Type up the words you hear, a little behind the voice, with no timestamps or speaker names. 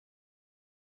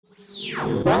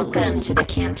Welcome to the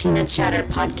Cantina Chatter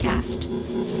podcast.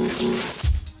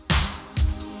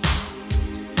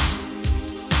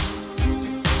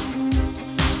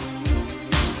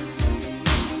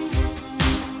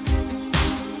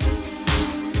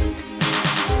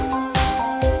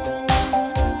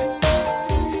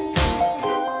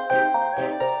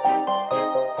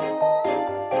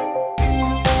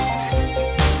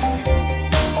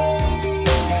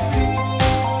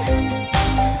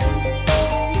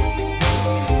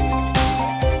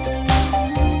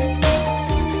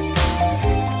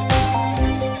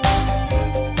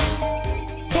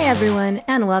 Everyone,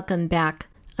 and welcome back.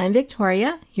 I'm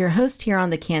Victoria, your host here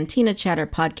on the Cantina Chatter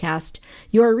podcast,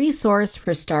 your resource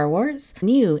for Star Wars,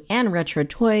 new and retro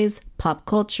toys, pop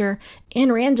culture, and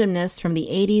randomness from the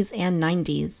 80s and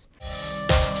 90s.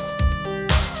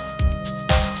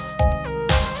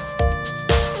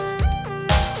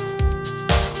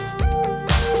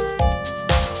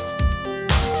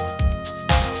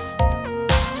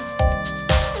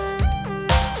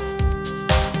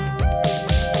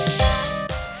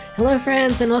 Hello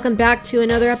friends, and welcome back to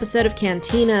another episode of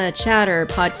Cantina Chatter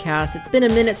podcast. It's been a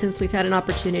minute since we've had an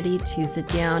opportunity to sit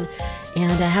down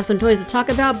and have some toys to talk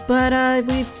about, but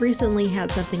we've recently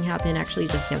had something happen, actually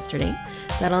just yesterday,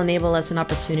 that'll enable us an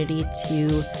opportunity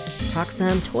to talk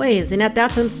some toys, and at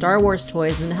that, some Star Wars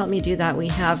toys. And to help me do that, we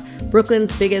have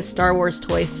Brooklyn's biggest Star Wars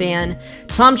toy fan,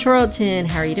 Tom Charlton.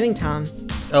 How are you doing, Tom?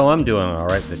 Oh, I'm doing all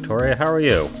right, Victoria. How are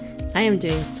you? I am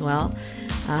doing swell.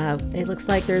 It looks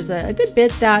like there's a good bit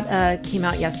that came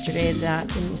out yesterday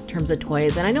that in terms of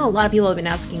toys. And I know a lot of people have been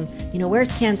asking,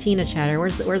 where's Cantina Chatter?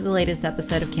 Where's the latest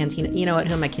episode of Cantina? You know what?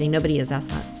 Who am I kidding? Nobody has asked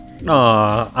that.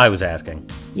 I was asking.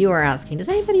 You are asking. Does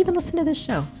anybody even listen to this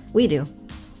show? We do.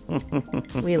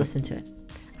 We listen to it.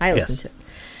 I listen to it.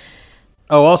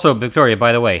 Oh, also, Victoria,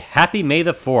 by the way, happy May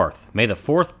the 4th. May the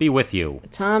 4th be with you.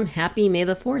 Tom, happy May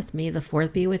the 4th. May the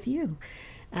 4th be with you.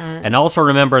 And also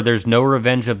remember, there's no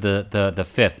Revenge of the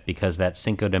 5th because that's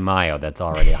Cinco de Mayo. That's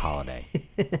already a holiday.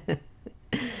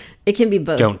 It can be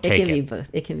both. Don't take it. It can be both.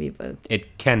 It can be both.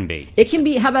 It can be. It can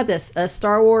be. How about this? A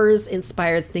Star Wars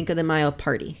inspired Cinco de Mayo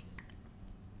party.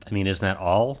 I mean, isn't that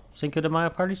all Cinco de Mayo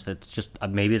parties? That's just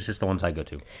maybe it's just the ones I go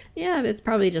to. Yeah, it's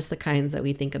probably just the kinds that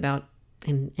we think about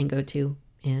and go to,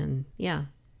 and yeah.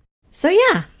 So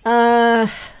yeah,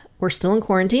 we're still in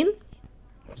quarantine.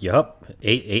 Yup,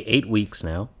 8 weeks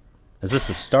now. Is this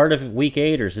the start of week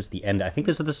 8 or is this the end? I think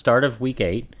this is the start of week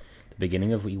 8, the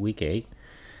beginning of week 8.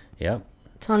 Yep.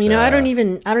 Tom, I don't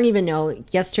even know.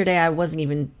 Yesterday, I wasn't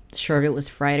even sure if it was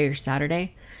Friday or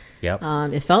Saturday. Yep.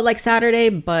 It felt like Saturday,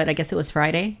 but I guess it was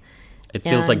Friday. It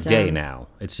feels like day now.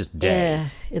 It's just day. Yeah,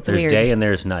 it's there's weird. There's day and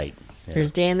there's night. Yeah.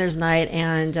 There's day and there's night,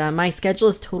 and my schedule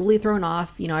is totally thrown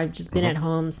off. I've just been at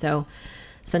home, so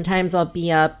sometimes I'll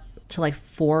be up to like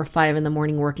 4 or 5 in the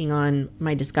morning working on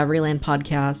my Discoveryland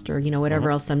podcast or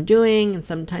whatever else I'm doing, and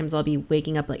sometimes I'll be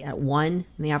waking up like at 1 in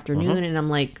the afternoon and I'm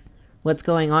like, what's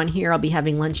going on here? I'll be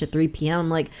having lunch at 3 p.m. I'm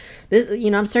like, this,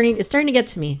 it's starting to get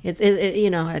to me.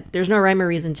 There's no rhyme or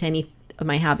reason to any of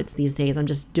my habits these days. I'm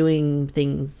just doing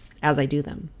things as I do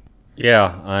them.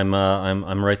 Yeah,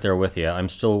 I'm right there with you. I'm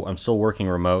still working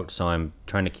remote, so I'm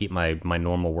trying to keep my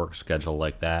normal work schedule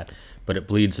like that, but it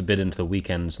bleeds a bit into the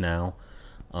weekends now.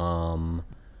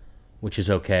 Which is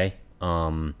okay.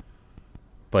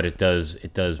 But it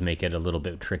does make it a little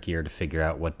bit trickier to figure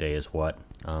out what day is what.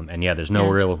 And yeah, there's no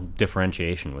real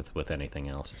differentiation with anything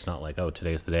else. It's not like, oh,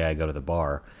 today's the day I go to the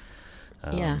bar.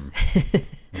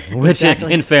 Which,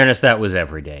 exactly. in fairness, that was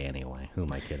every day anyway. Who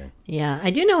am I kidding? Yeah,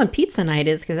 I do know when pizza night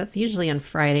is because that's usually on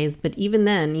Fridays. But even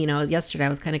then, yesterday I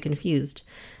was kind of confused.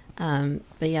 But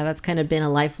yeah, that's kind of been a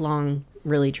lifelong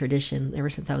really tradition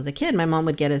ever since I was a kid. My mom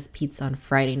would get us pizza on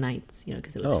Friday nights,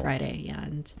 because it was Friday. Yeah,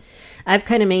 and I've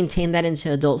kind of maintained that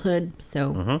into adulthood.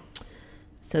 So,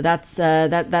 so that's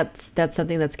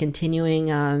something that's continuing.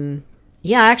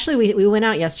 Yeah, actually, we went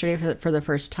out yesterday for the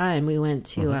first time. We went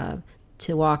to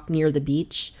walk near the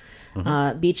beach.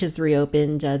 Beaches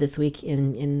reopened this week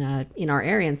in our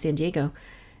area in San Diego,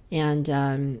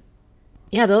 and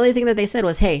yeah, the only thing that they said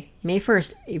was, hey, May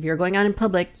 1st, if you're going out in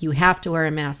public, you have to wear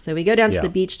a mask. So we go down to the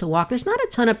beach to walk. There's not a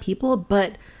ton of people,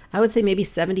 but I would say maybe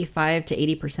 75 to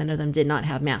 80% of them did not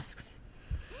have masks.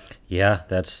 Yeah,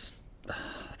 that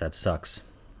sucks.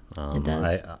 It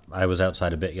does. I was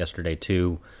outside a bit yesterday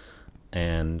too,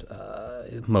 and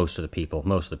most of the people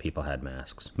had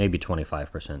masks. Maybe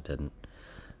 25% didn't.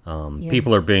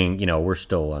 People are being, we're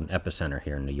still on epicenter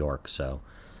here in New York, so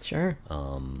sure.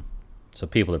 So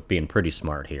people are being pretty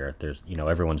smart here. There's,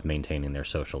 everyone's maintaining their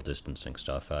social distancing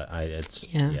stuff.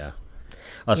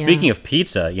 Speaking of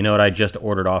pizza, you know what I just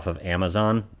ordered off of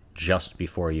Amazon just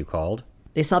before you called.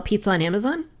 They sell pizza on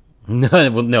Amazon? No,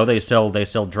 well, no, they sell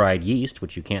dried yeast,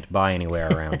 which you can't buy anywhere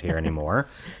around here anymore.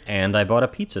 And I bought a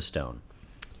pizza stone.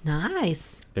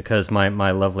 Nice. Because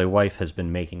my lovely wife has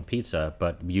been making pizza,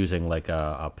 but using like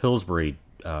a Pillsbury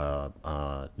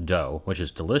dough, which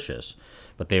is delicious.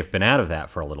 But they've been out of that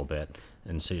for a little bit,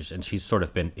 and she's sort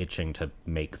of been itching to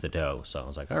make the dough. So I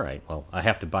was like, all right, well, I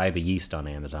have to buy the yeast on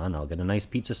Amazon. I'll get a nice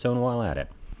pizza stone while at it.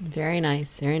 Very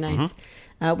nice, very nice.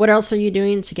 What else are you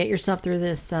doing to get yourself through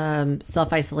this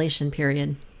self-isolation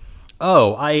period?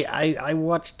 Oh, I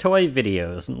watch toy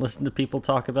videos and listen to people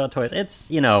talk about toys.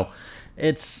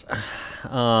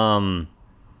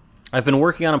 I've been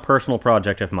working on a personal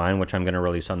project of mine, which I'm going to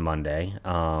release on Monday,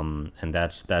 and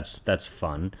that's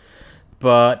fun.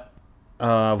 But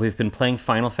we've been playing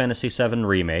Final Fantasy VII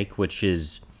Remake, which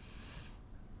is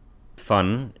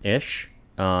fun-ish.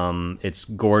 It's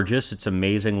gorgeous. It's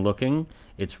amazing looking.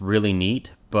 It's really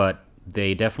neat, but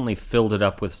they definitely filled it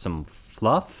up with some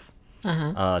fluff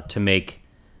to make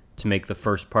the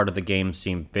first part of the game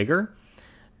seem bigger.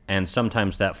 And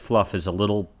sometimes that fluff is a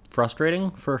little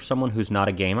frustrating for someone who's not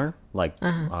a gamer, like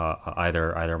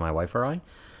either my wife or I.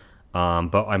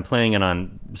 But I'm playing it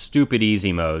on stupid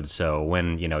easy mode, so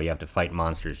when you have to fight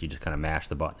monsters, you just kind of mash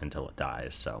the button until it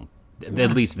dies. So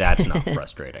at least that's not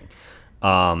frustrating.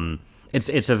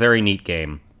 It's a very neat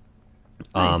game.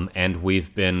 Nice. And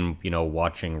we've been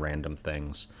watching random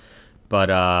things. But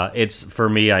it's for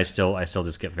me. I still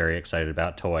just get very excited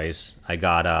about toys. I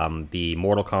got the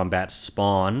Mortal Kombat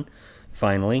Spawn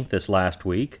finally this last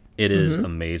week. It is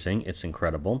amazing. It's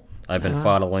incredible. I've been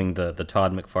following the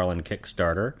Todd McFarlane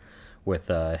Kickstarter with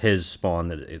his Spawn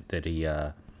that he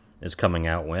is coming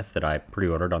out with that I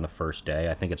pre-ordered on the first day.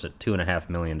 I think it's at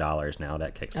 $2.5 million now.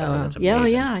 That Kickstarter. That's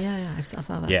amazing. Yeah. I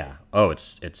saw that. Yeah. Oh,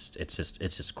 it's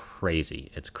just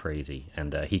crazy. It's crazy.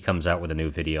 And he comes out with a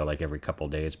new video like every couple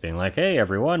of days, being like, "Hey,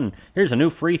 everyone, here's a new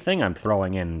free thing I'm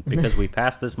throwing in because we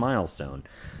passed this milestone."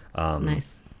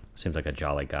 Nice. Seems like a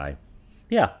jolly guy.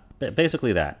 Yeah,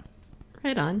 basically that.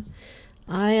 Right on.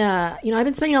 I've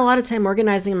been spending a lot of time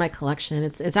organizing my collection.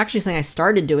 It's actually something I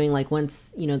started doing like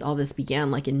once, all this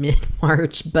began like in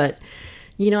mid-March, but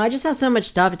I just have so much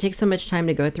stuff. It takes so much time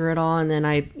to go through it all. And then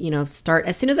I, start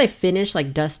as soon as I finish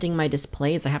like dusting my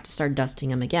displays, I have to start dusting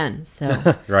them again.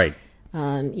 So, right.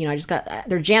 I just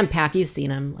they're jam-packed. You've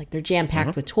seen them, like they're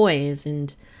jam-packed with toys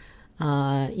and,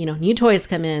 new toys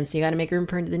come in. So you got to make room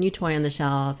for the new toy on the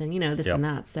shelf and, this and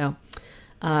that. So,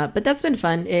 but that's been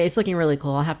fun. It's looking really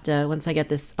cool. I'll have to, once I get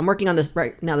this, I'm working on this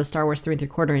right now, the Star Wars 3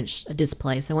 3/4 inch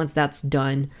display. So once that's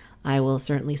done, I will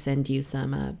certainly send you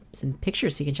some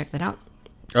pictures so you can check that out.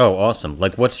 Oh, awesome.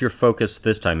 Like, what's your focus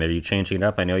this time? Are you changing it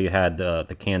up? I know you had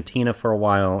the Cantina for a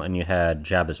while and you had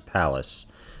Jabba's Palace.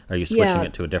 Are you switching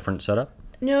it to a different setup?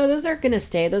 No, those are going to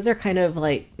stay. Those are kind of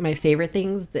like my favorite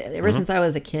things. Ever since I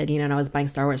was a kid, and I was buying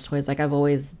Star Wars toys, like I've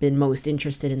always been most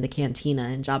interested in the Cantina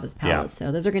and Jabba's Palace. Yeah.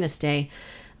 So those are going to stay.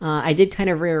 I did kind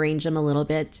of rearrange them a little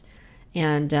bit.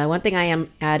 And one thing I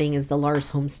am adding is the Lars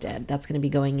Homestead. That's going to be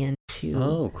going into...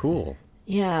 Oh, cool.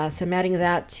 Yeah, so I'm adding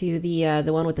that to the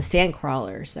one with the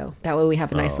Sandcrawler. So that way we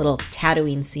have a nice little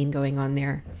Tatooine scene going on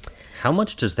there. How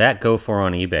much does that go for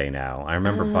on eBay now? I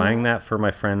remember buying that for my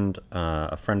friend,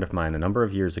 a friend of mine, a number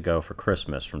of years ago for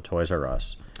Christmas from Toys R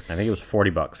Us. I think it was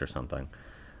 $40 or something.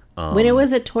 When it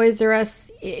was at Toys R Us,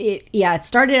 it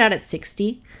started out at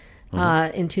 $60.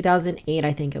 In 2008,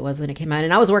 I think it was when it came out.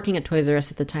 And I was working at Toys R Us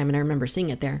at the time, and I remember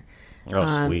seeing it there.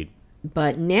 Oh, sweet.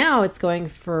 But now it's going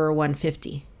for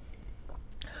 $150.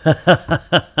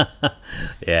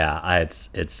 Yeah,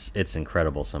 it's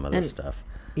incredible, some of this stuff.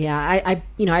 Yeah,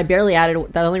 I barely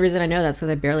added. The only reason I know that's because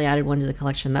I barely added one to the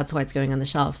collection. That's why it's going on the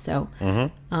shelf. So,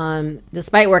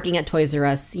 despite working at Toys R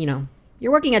Us,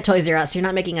 you're working at Toys R Us. You're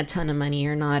not making a ton of money.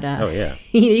 You're not. Oh yeah.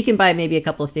 You can buy maybe a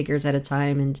couple of figures at a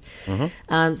time, and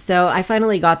so I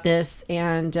finally got this.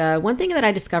 And one thing that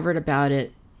I discovered about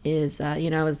it is, I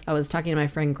was talking to my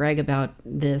friend Greg about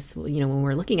this. When we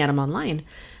were looking at them online,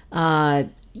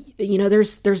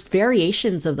 there's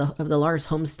variations of the Lars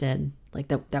Homestead like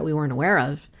that we weren't aware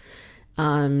of.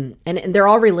 And they're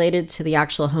all related to the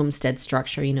actual homestead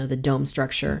structure, the dome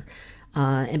structure.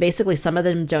 And basically some of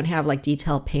them don't have like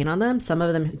detailed paint on them. Some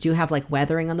of them do have like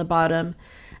weathering on the bottom.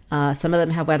 Some of them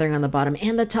have weathering on the bottom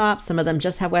and the top. Some of them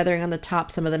just have weathering on the top.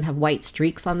 Some of them have white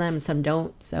streaks on them and some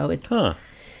don't. So it's,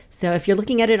 so if you're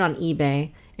looking at it on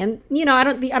eBay, and I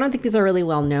don't think these are really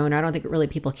well known. I don't think really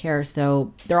people care.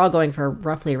 So they're all going for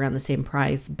roughly around the same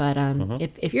price. But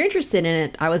if you're interested in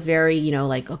it, I was very,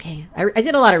 okay, I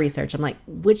did a lot of research. I'm like,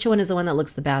 which one is the one that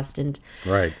looks the best? And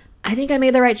right. I think I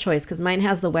made the right choice because mine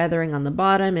has the weathering on the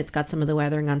bottom. It's got some of the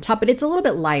weathering on top, but it's a little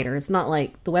bit lighter. It's not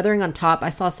like the weathering on top. I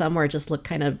saw some where it just looked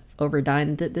kind of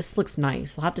overdone. This looks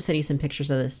nice. I'll have to send you some pictures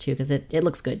of this too because it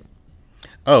looks good.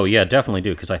 Oh, yeah, definitely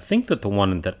do. Because I think that the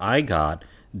one that I got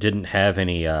didn't have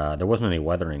any, there wasn't any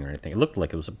weathering or anything. It looked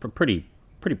like it was a pretty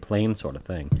plain sort of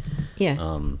thing.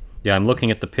 Yeah. Yeah, I'm looking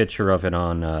at the picture of it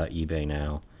on eBay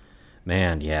now.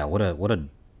 Man, yeah, what a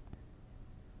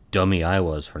dummy I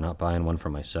was for not buying one for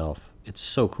myself. It's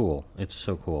so cool. It's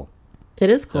so cool. It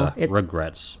is cool.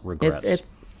 Regrets.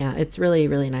 Yeah, it's really,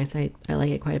 really nice. I like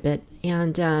it quite a bit.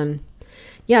 And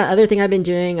yeah, other thing I've been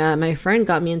doing, my friend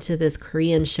got me into this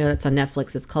Korean show that's on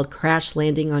Netflix. It's called Crash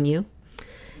Landing on You.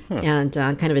 And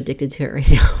I'm kind of addicted to it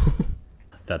right now.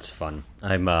 That's fun.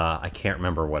 I can't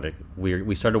remember what it.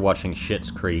 We started watching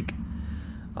Schitt's Creek,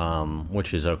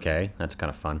 which is okay. That's kind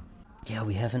of fun. Yeah,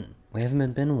 we haven't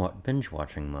been binge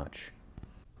watching much.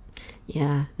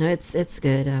 Yeah, no, it's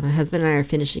good. My husband and I are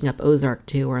finishing up Ozark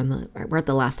too. We're at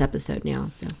the last episode now.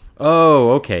 So.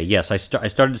 Oh, okay. Yes, I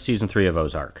started season 3 of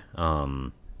Ozark.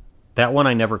 That one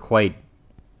I never quite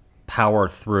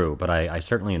powered through, but I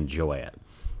certainly enjoy it.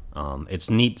 It's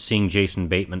neat seeing Jason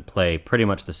Bateman play pretty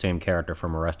much the same character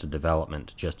from Arrested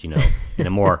Development, just in a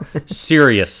more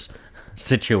serious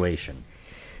situation.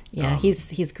 Yeah,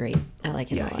 he's great. I like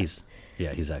him a lot.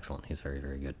 He's excellent. He's very,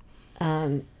 very good.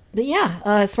 But yeah,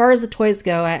 as far as the toys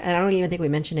go, I don't even think we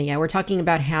mentioned it yet. We're talking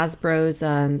about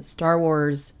Hasbro's Star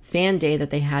Wars Fan Day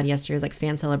that they had yesterday. It was like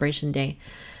Fan Celebration Day,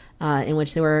 in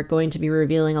which they were going to be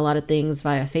revealing a lot of things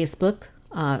via Facebook,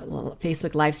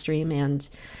 Facebook live stream, and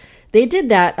they did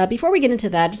that. Before we get into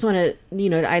that, I just want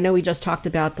to, I know we just talked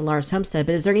about the Lars Homestead,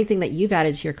 but is there anything that you've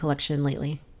added to your collection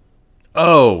lately?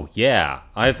 Oh, yeah.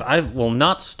 I've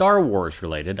not Star Wars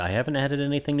related. I haven't added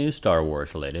anything new Star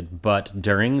Wars related, but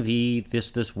during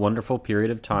this wonderful period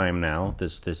of time now,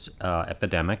 this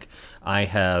epidemic, I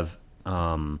have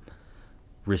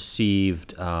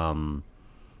received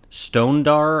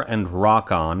Stondar and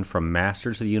Rock-On from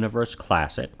Masters of the Universe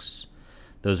Classics.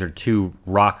 Those are two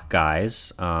rock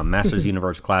guys. Masters of the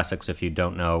Universe Classics, if you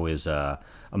don't know, is a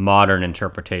modern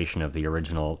interpretation of the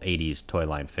original 80s toy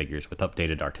line figures with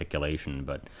updated articulation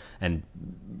and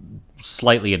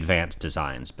slightly advanced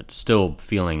designs, but still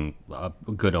feeling a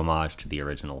good homage to the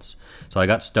originals. So I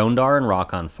got Stondar and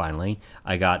Rock-On finally.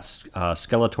 I got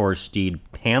Skeletor's steed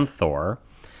Panther,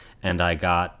 and I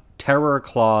got Terror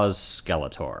Claw's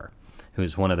Skeletor,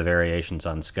 who's one of the variations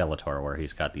on Skeletor, where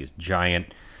he's got these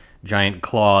giant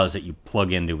claws that you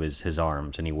plug into his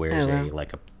arms, and he wears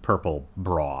a purple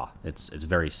bra. It's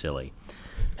very silly.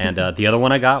 And the other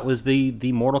one I got was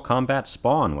the Mortal Kombat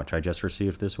Spawn, which I just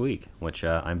received this week, which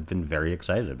I've been very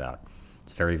excited about.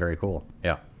 It's very, very cool.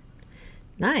 Yeah.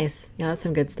 Nice. Yeah, that's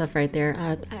some good stuff right there.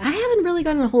 I haven't really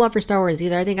gotten a whole lot for Star Wars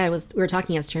either. I think we were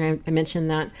talking yesterday, and I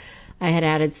mentioned that I had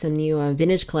added some new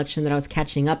vintage collection that I was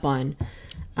catching up on.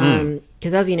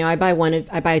 Because as you know, I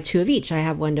buy two of each. I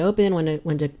have one to open,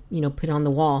 one to put on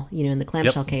the wall, in the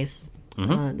clamshell case,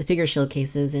 the figure shield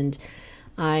cases, and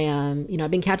I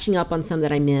I've been catching up on some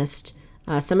that I missed.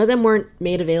 Some of them weren't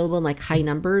made available in like high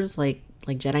numbers, like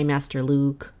Jedi Master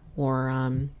Luke or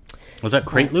was that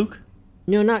Crate Luke?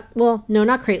 No,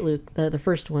 not Crate Luke. The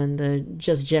first one, the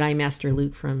just Jedi Master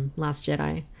Luke from Last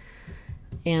Jedi,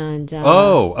 and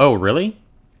oh, really?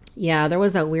 Yeah, there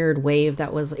was that weird wave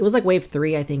it was like wave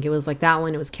 3, I think. It was like that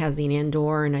one, it was Cassian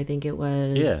Andor, and I think it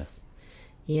was,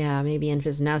 maybe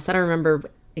Enfys Nest. I don't remember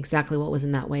exactly what was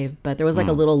in that wave, but there was like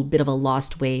a little bit of a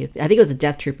lost wave. I think it was a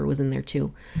Death Trooper was in there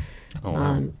too. Oh,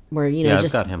 wow. Where,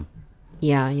 just got him.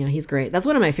 Yeah, he's great. That's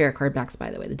one of my favorite card backs, by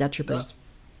the way. The Death Trooper's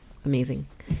amazing.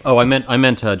 Oh, I meant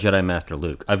Jedi Master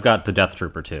Luke. I've got the Death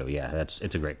Trooper too. Yeah,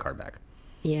 it's a great card back.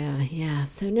 Yeah.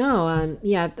 So no,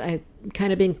 I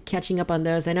kind of been catching up on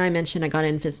those. I know I mentioned I got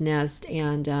Enfys Nest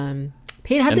and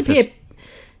had to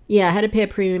pay a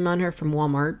premium on her from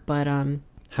Walmart, but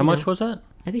how much was that?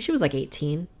 I think she was like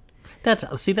 18. That's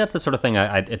the sort of thing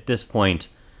I at this point,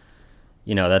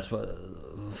 that's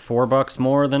 $4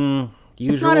 more than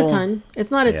usual. It's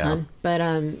not a ton, but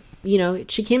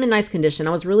she came in nice condition.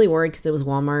 I was really worried because it was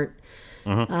Walmart.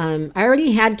 I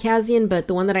already had Cassian, but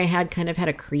the one that I had kind of had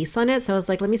a crease on it. So I was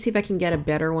like, let me see if I can get a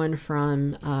better one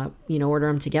from, order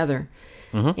them together.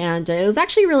 And it was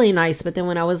actually really nice. But then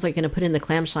when I was like going to put in the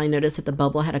clamshell, I noticed that the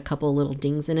bubble had a couple little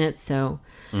dings in it. So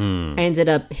I ended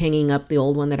up hanging up the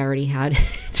old one that I already had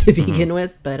to begin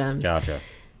with. But gotcha.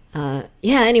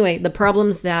 Anyway, the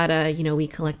problems that we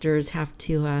collectors have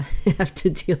to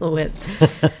deal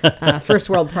with, first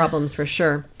world problems for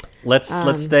sure. Let's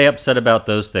stay upset about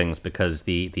those things, because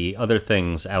the other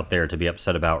things out there to be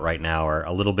upset about right now are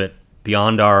a little bit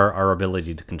beyond our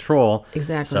ability to control.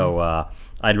 Exactly. So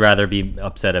I'd rather be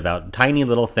upset about tiny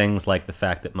little things like the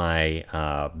fact that my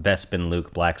Bespin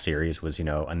Luke Black Series was,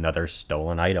 another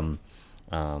stolen item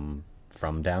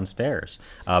from downstairs.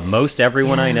 Most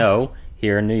everyone I know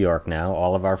here in New York now,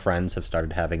 all of our friends have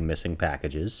started having missing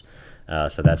packages.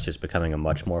 So that's just becoming a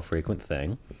much more frequent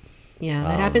thing. Yeah,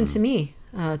 that happened to me.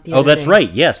 That's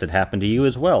right. Yes, it happened to you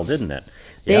as well, didn't it?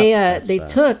 They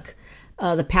took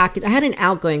the package. I had an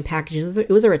outgoing package. It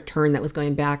was a return that was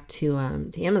going back to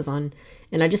Amazon,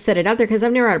 and I just set it out there because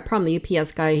I've never had a problem. The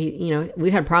UPS guy,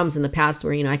 we've had problems in the past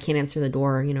where I can't answer the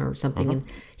door, or something, and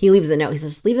he leaves a note. He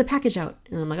says, "Just leave the package out,"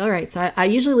 and I'm like, "All right." So I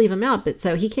usually leave him out, but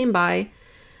so he came by,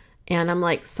 and I'm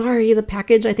like, "Sorry, the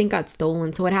package I think got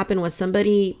stolen." So what happened was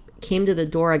somebody came to the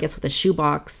door, I guess, with a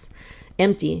shoebox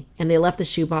empty, and they left the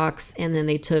shoebox, and then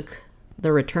they took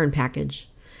the return package.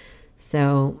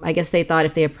 So I guess they thought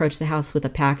if they approached the house with a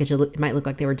package, it might look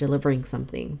like they were delivering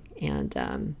something. And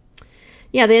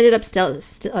they ended up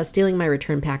stealing my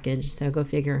return package. So go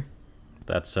figure.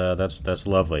 That's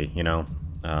lovely.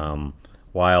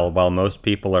 While most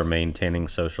people are maintaining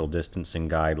social distancing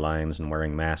guidelines and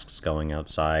wearing masks going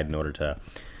outside in order to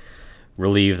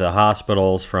relieve the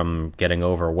hospitals from getting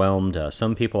overwhelmed,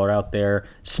 some people are out there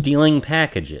stealing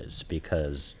packages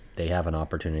because they have an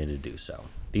opportunity to do so.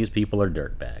 These people are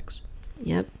dirtbags.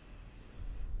 Yep.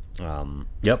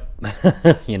 Yep.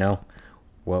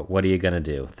 What are you gonna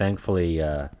do? Thankfully,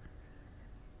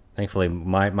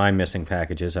 my missing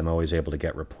packages I'm always able to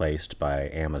get replaced by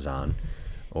Amazon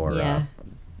or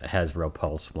Hasbro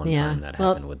Pulse. Time that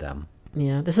happened with them.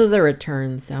 Yeah, this was a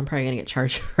return, so I'm probably gonna get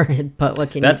charged for it. But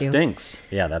what can you do? That stinks.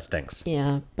 Yeah, that stinks.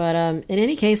 Yeah, but in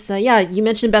any case, you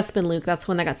mentioned Bespin Luke. That's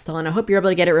one that got stolen. I hope you're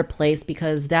able to get it replaced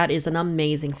because that is an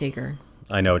amazing figure.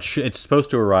 I know it's supposed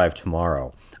to arrive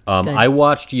tomorrow. I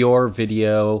watched your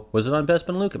video. Was it on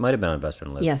Bespin Luke? It might have been on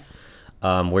Bespin Luke. Yes.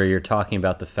 Where you're talking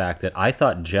about the fact that I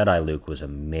thought Jedi Luke was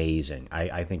amazing.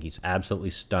 I think he's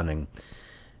absolutely stunning.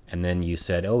 And then you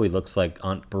said, "Oh, he looks like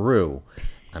Aunt Beru,"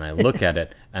 and I look at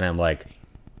it and I'm like,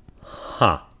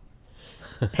 "Huh."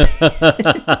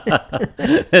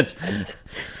 That's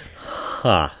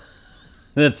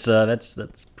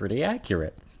pretty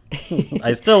accurate.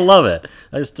 I still love it.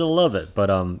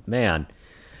 But man,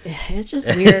 it's just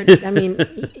weird. I mean,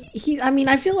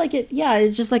 I feel like it. Yeah,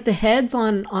 it's just like the heads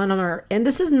on our. And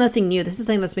this is nothing new. This is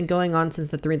something that's been going on since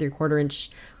the 3 3/4 inch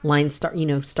line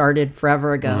started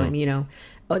forever ago. And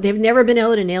they've never been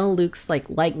able to nail Luke's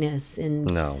likeness.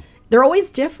 And no, they're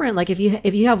always different. Like if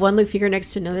you have one Luke figure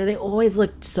next to another, they always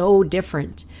look so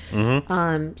different.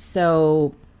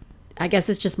 So I guess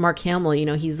it's just Mark Hamill,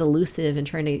 he's elusive and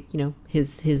trying to,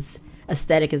 his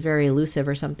aesthetic is very elusive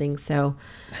or something. So,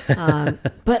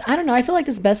 but I don't know. I feel like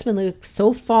this Bespin Luke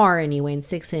so far anyway in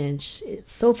 6 inch,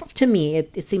 to me,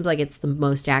 it seems like it's the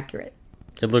most accurate.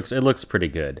 It looks pretty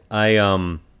good. I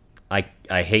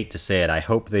hate to say it. I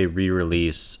hope they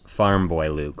re-release Farm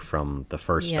Boy Luke from the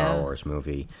first Star Wars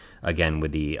movie again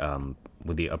with the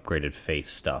upgraded face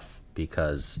stuff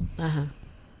because,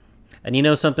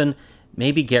 and something.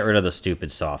 Maybe get rid of the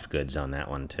stupid soft goods on that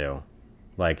one too.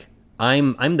 Like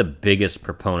I'm the biggest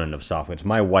proponent of soft goods.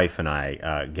 My wife and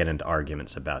I get into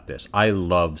arguments about this. I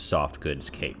love soft goods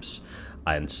capes,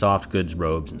 and soft goods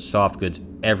robes, and soft goods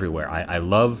everywhere. I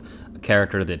love a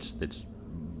character that's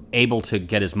able to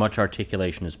get as much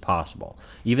articulation as possible.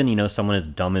 Even someone as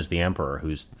dumb as the Emperor,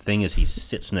 whose thing is he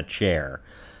sits in a chair.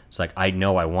 It's like I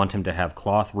know I want him to have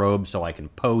cloth robes so I can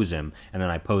pose him, and then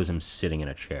I pose him sitting in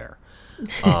a chair.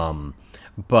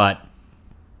 But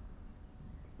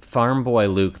Farm Boy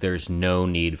Luke, there's no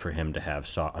need for him to have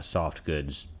a soft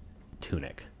goods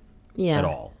tunic at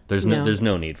all. There's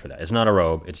no need for that. It's not a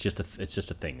robe. It's just a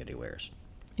thing that he wears.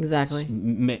 Exactly.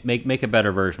 Make a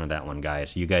better version of that one,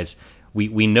 guys. You guys,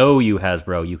 we know you,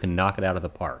 Hasbro. You can knock it out of the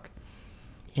park.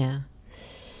 Yeah.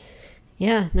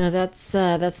 Yeah. No,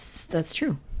 that's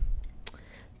true.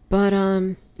 But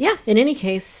in any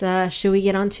case, should we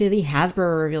get on to the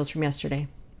Hasbro reveals from yesterday?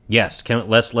 Yes,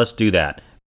 let's do that.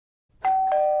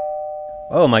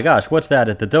 Oh my gosh, what's that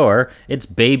at the door? It's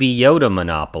Baby Yoda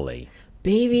Monopoly.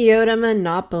 Baby Yoda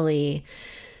Monopoly.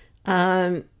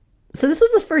 So this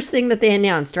was the first thing that they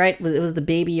announced, right? It was the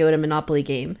Baby Yoda Monopoly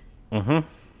game. Mm-hmm.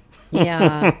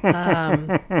 Yeah.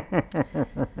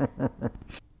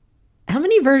 How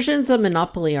many versions of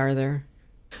Monopoly are there?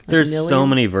 There's so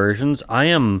many versions.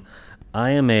 I'm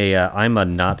a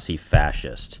Nazi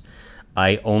fascist.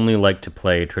 I only like to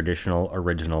play traditional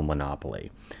original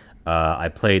Monopoly. I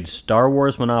played Star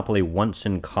Wars Monopoly once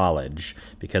in college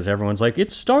because everyone's like,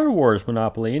 it's Star Wars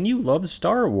Monopoly and you love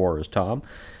Star Wars, Tom.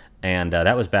 And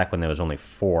that was back when there was only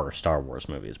 4 Star Wars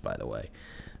movies, by the way.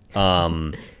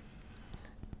 And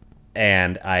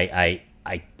I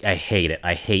hate it.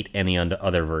 I hate any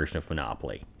other version of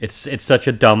Monopoly. It's such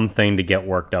a dumb thing to get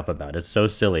worked up about. It's so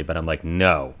silly, but I'm like,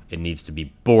 no. It needs to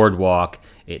be Boardwalk.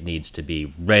 It needs to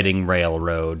be Reading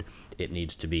Railroad. It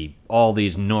needs to be all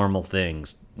these normal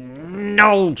things.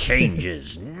 No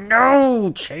changes.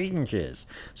 No changes.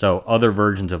 So other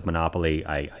versions of Monopoly,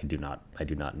 I do not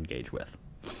engage with.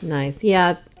 Nice.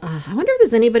 Yeah. I wonder if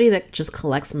there's anybody that just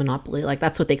collects Monopoly. Like,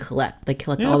 that's what they collect. They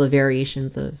collect all the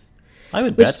variations of... I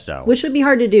would bet so. Which would be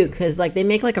hard to do, because, like, they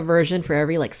make, like, a version for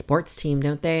every, like, sports team,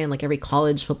 don't they? And, like, every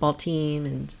college football team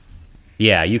and...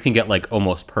 Yeah, you can get, like,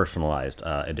 almost personalized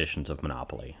editions of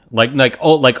Monopoly. Like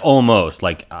almost.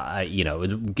 Like,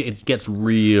 it gets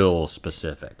real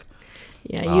specific.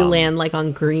 Yeah, you land, like,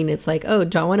 on green. It's like, oh,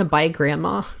 do I want to buy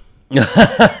Grandma?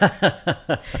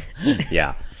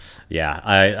 Yeah. Yeah,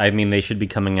 I mean, they should be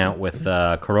coming out with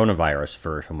coronavirus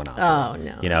for Monopoly. Oh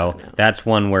no! No. That's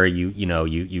one where you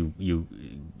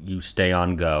stay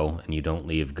on Go and you don't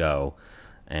leave Go,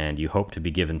 and you hope to be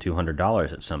given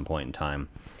 $200 at some point in time,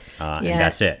 and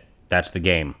that's it. That's the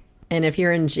game. And if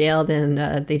you're in jail,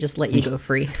 then they just let you go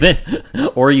free.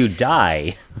 Or you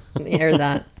die. Or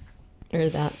that.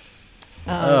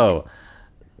 So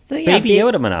yeah, Baby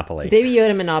Yoda Monopoly. Baby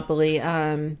Yoda Monopoly.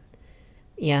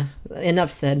 Yeah,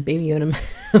 enough said. Baby Yoda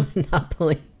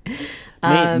Monopoly.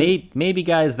 Maybe,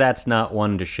 guys, that's not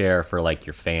one to share for, like,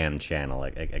 your fan channel,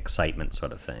 like, excitement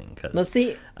sort of thing. Let's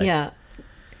see.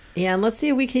 And let's see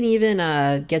if we can even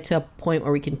get to a point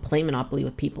where we can play Monopoly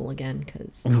with people again.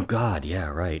 Oh, God, yeah,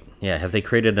 right. Yeah, have they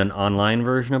created an online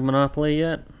version of Monopoly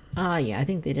yet? Yeah, I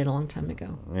think they did a long time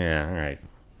ago. Yeah, all right.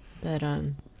 But,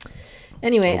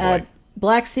 anyway,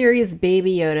 Black Series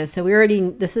Baby Yoda. So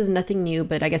this is nothing new,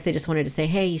 but I guess they just wanted to say,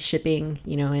 hey, he's shipping,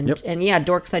 and yeah,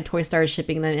 Dorkside Toy Star is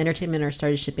shipping them. Entertainment Earth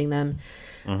started shipping them.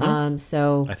 Mm-hmm.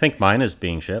 So I think mine is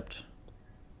being shipped.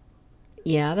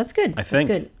 Yeah, that's good. That's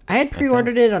good. I had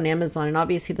pre-ordered it on Amazon, and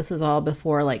obviously this was all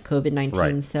before, like, COVID-19,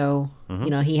 right. So,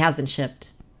 he hasn't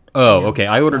shipped. Oh, okay.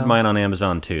 I ordered mine on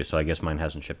Amazon too, so I guess mine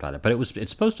hasn't shipped either. But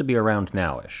it's supposed to be around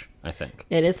now-ish, I think.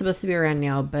 It is supposed to be around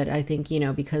now, but I think,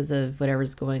 because of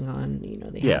whatever's going on,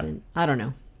 they haven't. I don't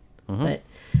know. Mm-hmm. But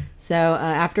so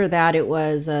after that, it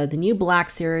was the new Black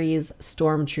Series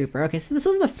Stormtrooper. Okay, so this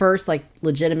was the first, like,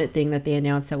 legitimate thing that they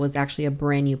announced that was actually a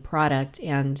brand new product.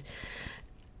 And,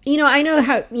 I know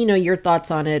how, your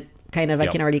thoughts on it. Kind of, I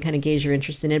can already kind of gauge your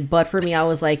interest in it. But for me, I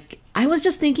was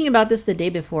just thinking about this the day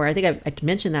before. I think I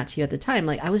mentioned that to you at the time.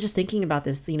 Like, I was just thinking about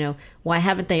this, why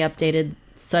haven't they updated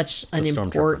such an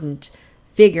important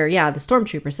figure? Yeah, the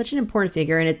Stormtrooper, such an important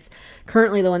figure. And it's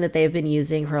currently the one that they've been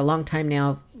using for a long time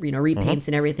now. Repaints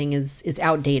and everything is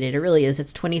outdated. It really is.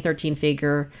 It's 2013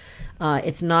 figure.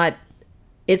 It's a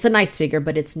nice figure,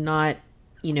 but it's not,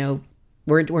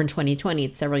 we're in 2020.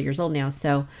 It's several years old now.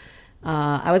 So,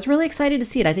 I was really excited to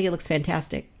see it. I think it looks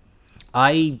fantastic.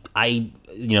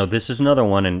 This is another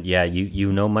one, and yeah,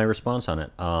 you know my response on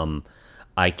it.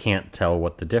 I can't tell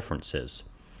what the difference is.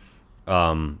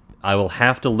 I will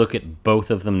have to look at both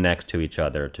of them next to each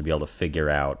other to be able to figure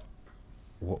out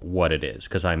what it is,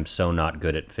 because I'm so not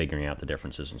good at figuring out the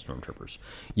differences in Stormtroopers.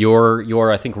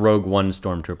 Your I think Rogue One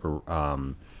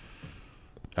Stormtrooper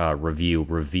review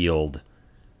revealed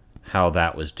how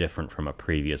that was different from a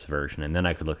previous version, and then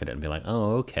I could look at it and be like,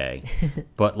 oh, okay.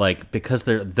 But, like, because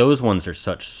those ones are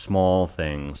such small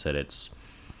things that it's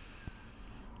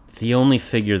the only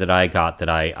figure that I got that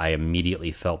I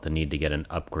immediately felt the need to get an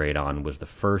upgrade on was the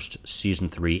first Season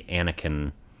 3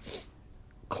 Anakin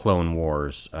Clone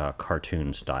Wars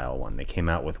cartoon style one. They came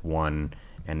out with one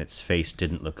and its face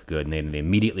didn't look good, and they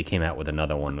immediately came out with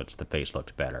another one which the face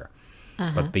looked better.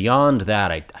 But beyond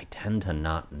that, I tend to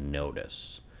not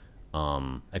notice.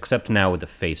 Except now with the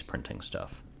face printing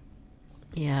stuff.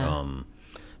 Yeah.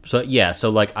 So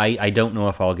like I don't know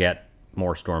if I'll get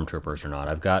more Stormtroopers or not.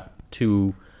 I've got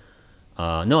two.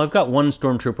 I've got one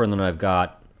Stormtrooper, and then I've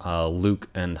got Luke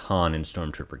and Han in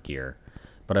Stormtrooper gear.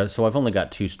 But so I've only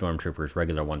got 2 Stormtroopers,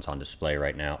 regular ones, on display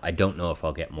right now. I don't know if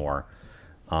I'll get more.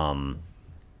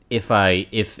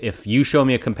 If you show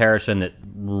me a comparison that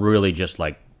really just,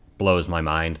 like, blows my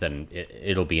mind, then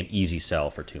it'll be an easy sell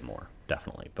for 2 more.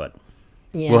 Definitely, but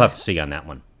we'll have to see on that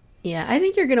one. Yeah, I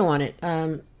think you're gonna want it.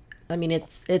 I mean,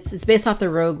 it's based off the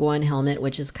Rogue One helmet,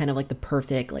 which is kind of like the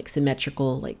perfect, like,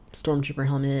 symmetrical, like, Stormtrooper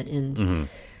helmet, and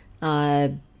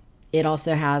it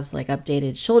also has, like,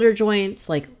 updated shoulder joints.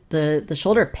 Like, the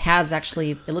shoulder pads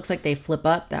actually, it looks like they flip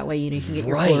up. That way, you can get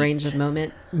your full range of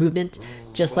movement,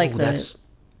 just like just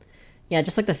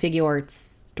like the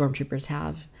Figuarts Stormtroopers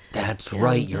have. That's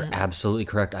right. And, You're absolutely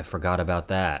correct. I forgot about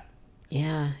that.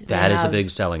 yeah. That is a big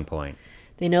selling point.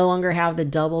 They no longer have the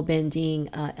double bending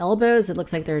elbows. It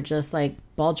looks like they're just like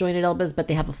ball jointed elbows, but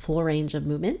they have a full range of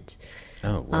movement.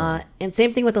 Oh, wow. And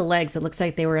same thing with the legs. It looks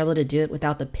like they were able to do it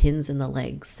without the pins in the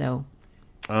legs. So,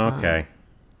 Okay.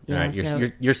 All yeah, right.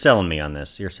 so You're selling me on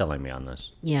this. You're selling me on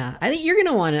this. yeah, I think you're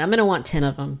gonna want it. I'm gonna want 10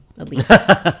 of them at least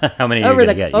How many are you going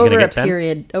to get? You going to get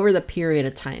 10? over the period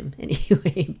of time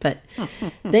anyway. But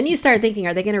then you start thinking,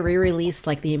 are they going to re-release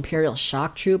like the Imperial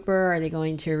Shock Trooper? Are they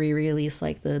going to re-release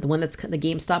like the one that's the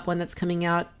GameStop one that's coming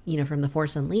out? From the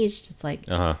Force Unleashed. It's like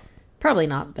probably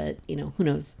not, but who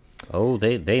knows. Oh,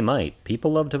 they might.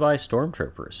 People love to buy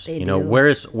stormtroopers. They do.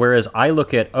 Whereas I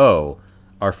look at our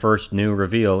first new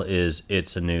reveal is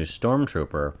it's a new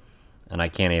stormtrooper, and I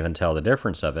can't even tell the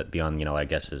difference of it beyond I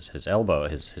guess his elbow,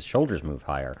 his shoulders move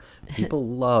higher. People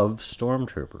love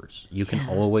stormtroopers. You can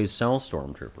always sell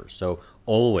stormtroopers, so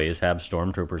always have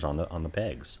stormtroopers on the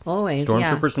pegs. Always,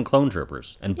 stormtroopers and clone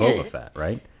troopers and Boba Fett,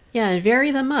 right? Yeah, and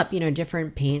vary them up,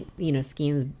 different paint,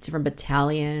 schemes, different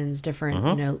battalions,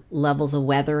 different, levels of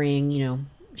weathering,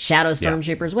 shadow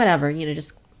stormtroopers, whatever,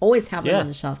 just always have them on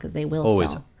the shelf because they will always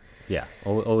sell. Yeah,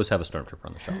 always have a stormtrooper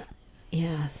on the shelf.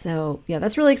 Yeah, so,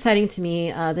 that's really exciting to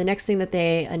me. The next thing that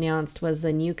they announced was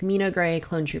the new Camino Gray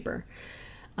clone trooper.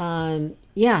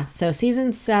 So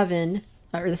season 7,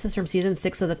 or this is from season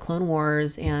 6 of the Clone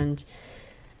Wars, and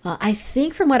I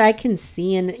think from what I can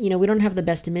see, and we don't have the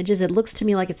best images, it looks to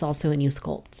me like it's also a new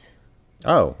sculpt.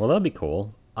 Oh, well, that'd be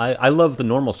cool. I love the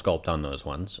normal sculpt on those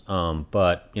ones,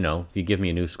 but if you give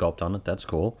me a new sculpt on it, that's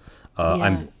cool.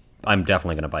 I'm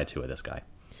definitely gonna buy 2 of this guy.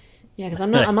 Yeah, because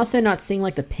I'm also not seeing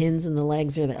like the pins in the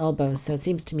legs or the elbows, so it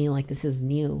seems to me like this is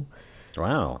new.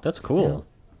 Wow, that's cool. So,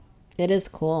 it is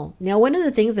cool. Now, one of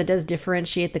the things that does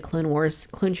differentiate the Clone Wars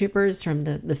clone troopers from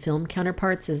the film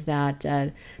counterparts is that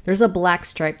there's a black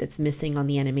stripe that's missing on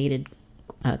the animated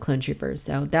clone troopers.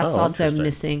 So that's also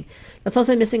missing. That's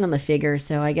also missing on the figure.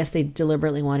 So I guess they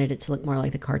deliberately wanted it to look more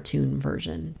like the cartoon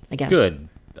version, I guess. Good.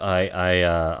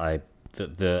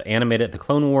 The animated, the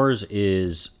Clone Wars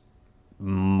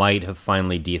might have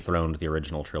finally dethroned the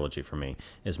original trilogy for me.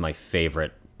 Is my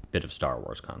favorite bit of Star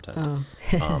Wars content.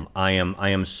 I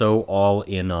am so all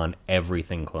in on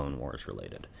everything Clone Wars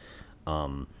related.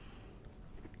 I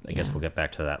guess we'll get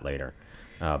back to that later.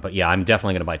 But yeah, I'm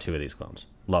definitely going to buy 2 of these clones.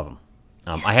 Love them.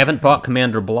 I haven't bought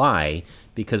Commander Bly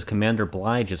because Commander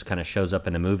Bly just kind of shows up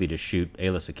in the movie to shoot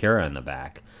Aayla Secura in the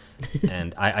back.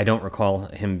 And I don't recall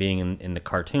him being in the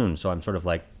cartoon, so I'm sort of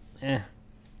like, and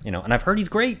I've heard he's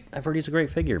great. I've heard he's a great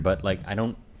figure, but like I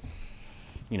don't,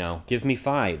 give me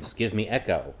 5s, give me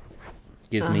Echo,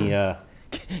 give me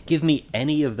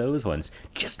any of those ones.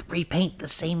 Just repaint the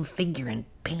same figure and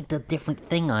paint a different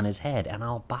thing on his head, and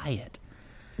I'll buy it.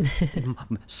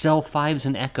 Sell 5s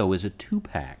and Echo as a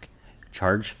 2-pack.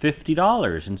 Charge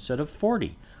 $50 instead of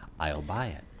 $40. I'll buy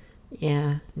it.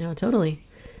 Yeah, no, totally.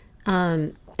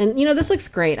 And this looks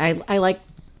great. I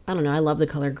don't know, I love the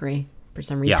color gray for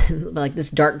some reason, like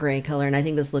this dark gray color, and I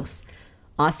think this looks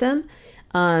awesome.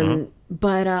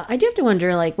 But I do have to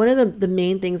wonder, like, one of the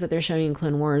main things that they're showing in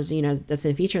Clone Wars, that's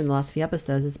been featured in the last few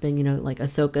episodes, it's been, like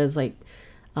Ahsoka's, like,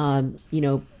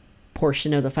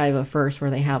 portion of the 501st where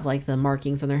they have, like, the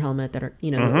markings on their helmet that are,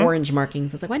 the orange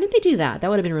markings. It's like, why didn't they do that? That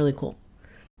would have been really cool.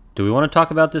 Do we want to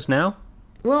talk about this now?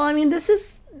 Well, I mean, this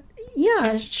is,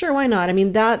 yeah, sure, why not? I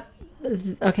mean,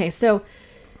 okay, so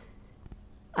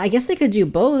I guess they could do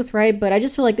both, right? But I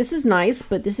just feel like this is nice,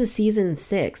 but this is season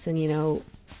 6, and, it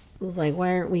was like,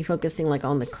 why aren't we focusing, like,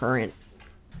 on the current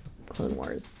Clone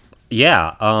Wars?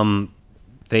 Yeah,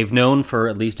 they've known for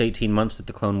at least 18 months that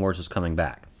the Clone Wars is coming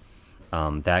back.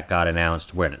 That got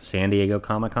announced, at San Diego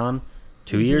Comic-Con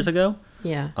 2 years ago?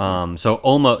 Yeah. So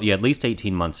almost, at least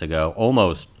 18 months ago,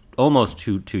 almost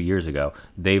 2 years ago,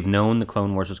 they've known the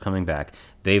Clone Wars was coming back.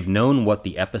 They've known what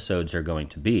the episodes are going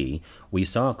to be. We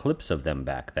saw clips of them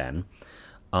back then.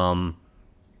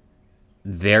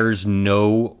 There's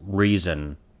no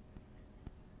reason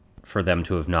for them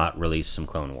to have not released some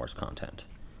Clone Wars content.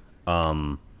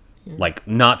 Like,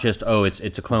 not just,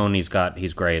 it's a clone, he's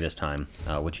gray this time,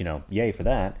 which, yay for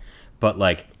that. But,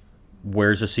 like,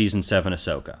 where's a season 7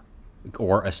 Ahsoka?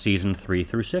 Or a season 3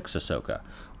 through 6 Ahsoka?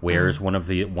 Where's one of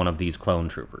these clone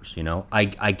troopers?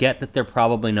 I get that they're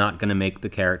probably not going to make the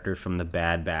characters from the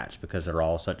Bad Batch because they're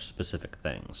all such specific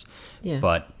things. Yeah.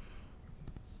 But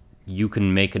you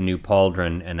can make a new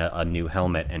pauldron and a new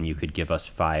helmet, and you could give us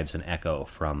 5s and Echo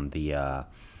from the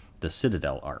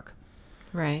Citadel arc.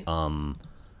 Right.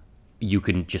 You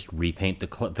can just repaint the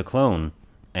clone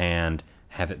and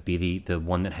have it be the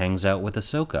one that hangs out with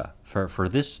Ahsoka for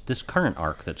this current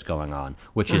arc that's going on,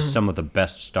 which is some of the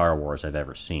best Star Wars I've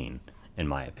ever seen, in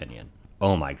my opinion.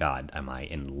 Oh my God, am I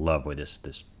in love with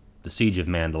this? The Siege of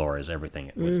Mandalore is everything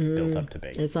it was built up to be.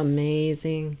 It's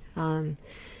amazing. And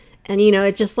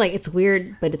it's just like, it's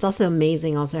weird, but it's also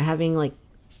amazing also having like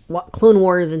Clone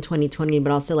Wars in 2020,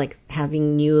 but also like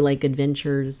having new like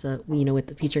adventures,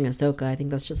 with featuring Ahsoka. I think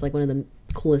that's just like one of the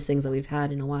coolest things that we've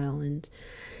had in a while. And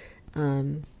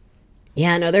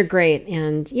yeah, no, they're great.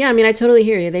 And yeah, I mean, I totally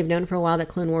hear you. They've known for a while that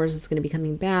Clone Wars is going to be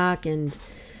coming back, and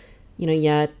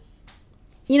yet.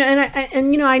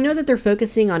 I know that they're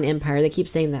focusing on Empire. They keep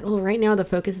saying that, right now the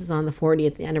focus is on the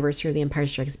 40th anniversary of The Empire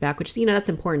Strikes Back, which, that's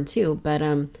important too. But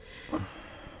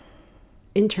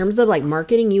in terms of like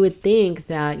marketing, you would think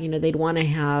that, they'd want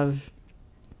to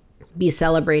be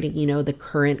celebrating, the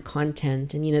current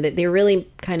content. And, they really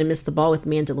kind of missed the ball with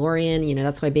Mandalorian.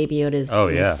 That's why Baby Yoda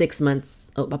is 6 months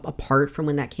apart from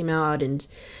when that came out. And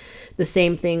the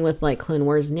same thing with like Clone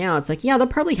Wars now. It's like, yeah, they'll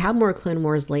probably have more Clone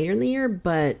Wars later in the year,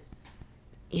 but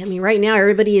I mean, right now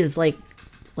everybody is like,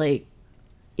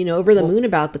 over the moon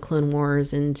about the Clone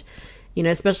Wars, and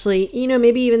especially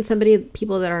maybe even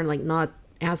people that are like not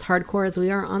as hardcore as we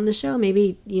are on the show.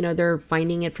 Maybe they're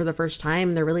finding it for the first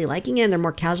time, they're really liking it, and they're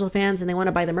more casual fans, and they want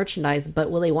to buy the merchandise. But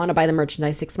will they want to buy the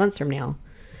merchandise 6 months from now?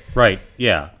 Right.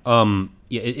 Yeah.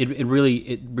 Yeah. It really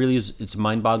is. It's a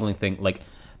mind-boggling thing. Like,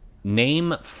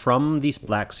 name from these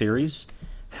Black Series,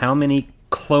 how many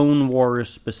Clone Wars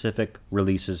specific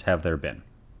releases have there been?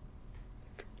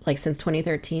 Like since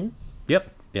 2013?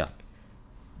 Yep. Yeah.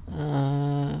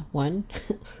 One.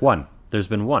 One. There's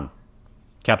been one.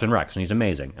 Captain Rex, and he's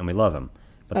amazing, and we love him.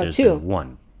 But there's two. Been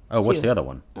one. Oh, what's the other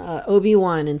one?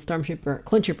 Obi-Wan and Clone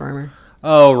Trooper armor.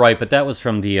 Oh, right, but that was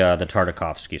from the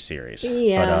Tartakovsky series.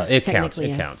 Yeah, but it counts.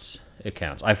 It counts. It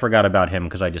counts. I forgot about him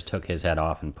because I just took his head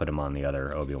off and put him on the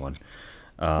other Obi-Wan.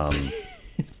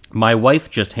 My wife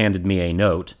just handed me a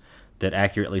note that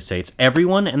accurately states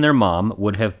everyone and their mom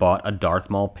would have bought a Darth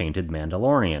Maul painted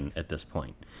Mandalorian at this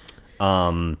point.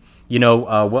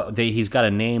 He's got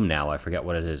a name now. I forget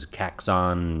what it is.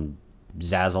 Caxon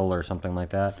Zazzle or something like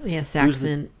that. Yeah,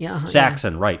 Saxon.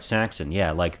 Saxon, right? Saxon.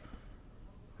 Yeah, like.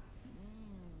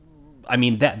 I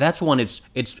mean that's one. It's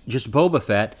just Boba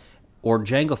Fett or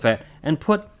Jango Fett, and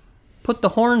put the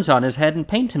horns on his head and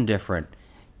paint him different.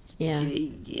 Yeah.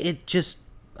 It just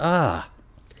Yeah,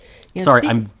 sorry,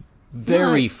 I'm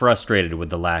very frustrated with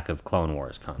the lack of Clone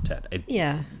Wars content. It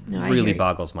really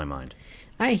boggles my mind.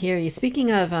 I hear you.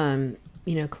 Speaking of,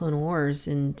 Clone Wars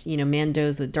and,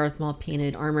 Mandos with Darth Maul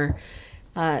painted armor,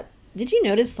 did you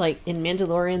notice, like, in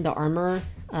Mandalorian, the armor,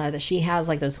 that she has,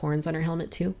 like, those horns on her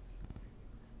helmet, too?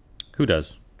 Who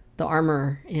does? The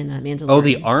armorer in Mandalorian. Oh,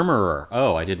 the armorer.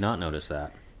 Oh, I did not notice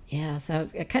that. Yeah, so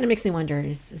it kind of makes me wonder,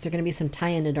 is there going to be some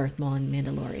tie-in to Darth Maul in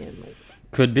Mandalorian?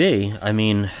 Could be. I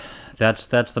mean, that's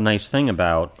the nice thing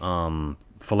about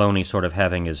Filoni sort of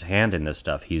having his hand in this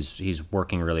stuff. He's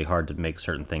working really hard to make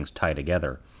certain things tie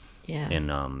together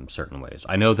in certain ways.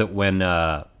 I know that when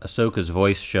Ahsoka's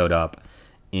voice showed up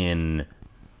in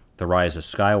The Rise of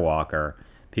Skywalker,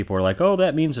 people were like, "Oh,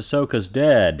 that means Ahsoka's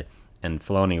dead." And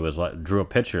Filoni drew a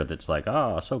picture that's like,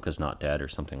 "Oh, Ahsoka's not dead," or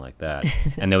something like that.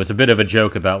 And there was a bit of a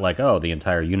joke about like, "Oh, the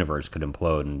entire universe could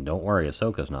implode, and don't worry,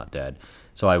 Ahsoka's not dead."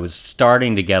 So I was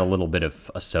starting to get a little bit of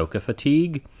Ahsoka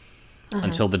fatigue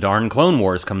until the darn Clone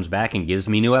Wars comes back and gives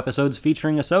me new episodes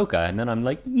featuring Ahsoka, and then I'm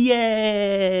like,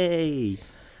 "Yay!"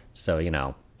 So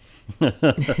yeah.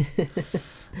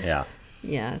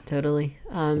 Yeah, totally.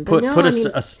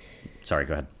 Sorry,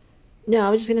 go ahead. No, I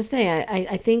was just gonna say,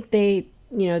 I think they,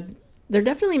 they're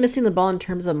definitely missing the ball in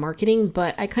terms of marketing,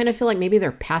 but I kind of feel like maybe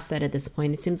they're past that at this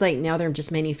point. It seems like now they're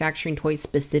just manufacturing toys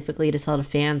specifically to sell to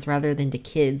fans rather than to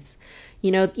kids. The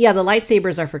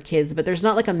lightsabers are for kids, but there's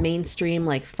not like a mainstream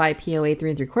like 5 POA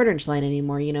 3 3/4 inch line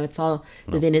anymore. It's all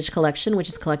the vintage collection, which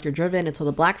is collector driven. It's all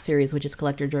the Black Series, which is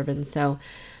collector driven. So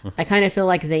I kind of feel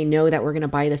like they know that we're going to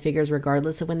buy the figures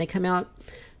regardless of when they come out.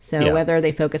 So whether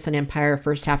they focus on Empire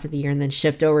first half of the year and then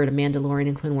shift over to Mandalorian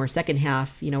and Clone Wars second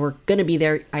half, we're going to be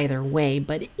there either way.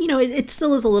 But, it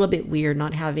still is a little bit weird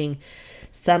not having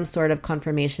some sort of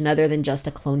confirmation other than just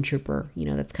a clone trooper,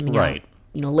 that's coming out,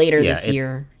 later this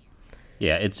year.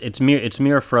 Yeah, it's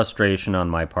mere frustration on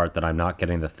my part that I'm not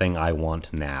getting the thing I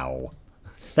want now.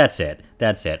 That's it.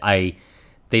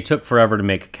 They took forever to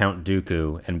make Count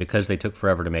Dooku, and because they took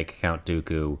forever to make Count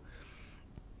Dooku,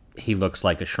 he looks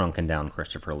like a shrunken down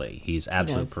Christopher Lee. He's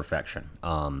absolute perfection.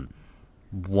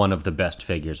 One of the best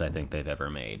figures I think they've ever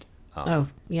made. Without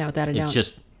a doubt.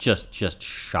 It's just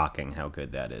shocking how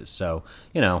good that is. So,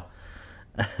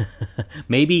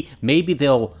 maybe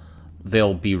they'll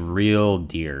they'll be real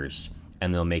deers,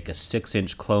 and they'll make a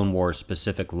 6-inch Clone Wars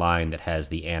specific line that has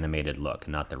the animated look,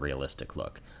 not the realistic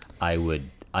look. I would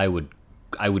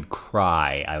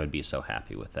cry. I would be so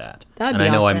happy with that. That would be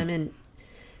awesome. And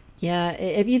yeah,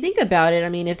 if you think about it, I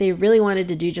mean, if they really wanted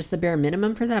to do just the bare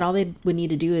minimum for that, all they would need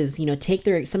to do is,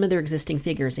 take some of their existing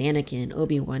figures, Anakin,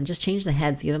 Obi-Wan, just change the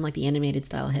heads, give them like the animated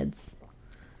style heads.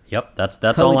 Yep,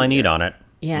 that's all I need on it.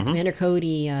 Yeah, Commander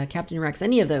Cody, Captain Rex,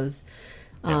 any of those.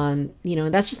 Yeah.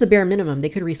 That's just the bare minimum. They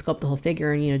could resculpt the whole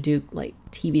figure and, do like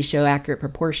TV show accurate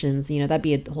proportions. That'd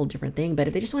be a whole different thing. But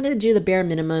if they just wanted to do the bare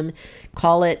minimum,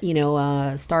 call it,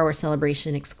 Star Wars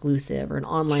Celebration exclusive or an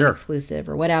online exclusive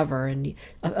or whatever, and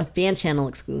a fan channel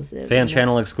exclusive. Fan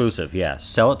channel exclusive, yeah.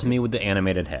 Sell it to me with the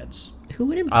animated heads. Who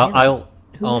wouldn't buy that?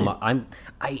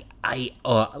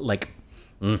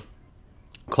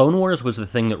 Clone Wars was the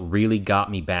thing that really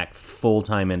got me back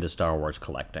full-time into Star Wars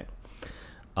collecting.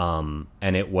 And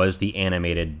it was the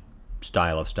animated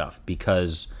style of stuff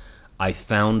because I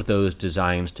found those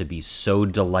designs to be so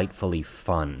delightfully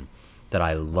fun that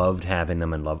I loved having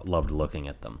them and loved looking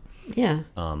at them. Yeah.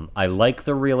 I like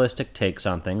the realistic takes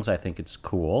on things. I think it's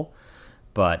cool,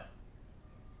 but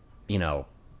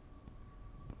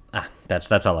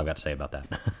that's all I've got to say about that.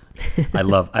 I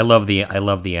love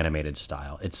the animated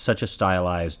style. It's such a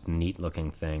stylized, neat looking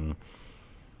thing.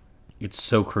 It's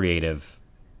so creative.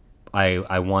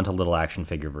 I want a little action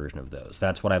figure version of those.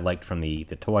 That's what I liked from the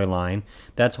toy line.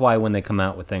 That's why when they come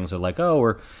out with things, they're like,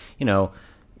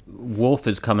 Wolf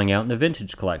is coming out in the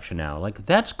vintage collection now. Like,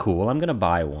 that's cool. I'm going to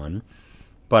buy one.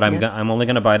 But I'm only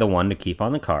going to buy the one to keep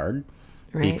on the card.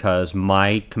 Right. Because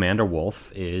my Commander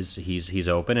Wolf he's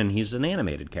open and he's an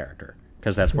animated character.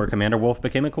 Because that's where Commander Wolf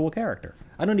became a cool character.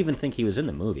 I don't even think he was in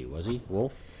the movie, was he,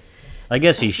 Wolf? I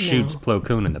guess he shoots Plo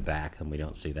Koon in the back and we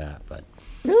don't see that, but...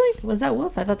 Really? Was that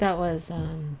Wolf? I thought that was...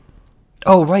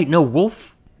 Oh, right. No,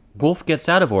 Wolf gets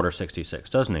out of Order 66,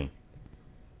 doesn't he?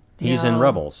 He's in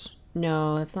Rebels.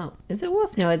 No, it's not. Is it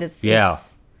Wolf? No, it's... Yeah.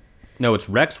 No, it's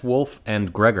Rex, Wolf,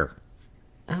 and Gregor.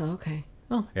 Oh, okay.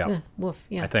 Oh, yeah. Wolf,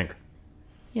 yeah. I think.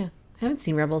 Yeah. I haven't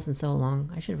seen Rebels in so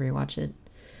long. I should rewatch it.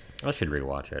 I should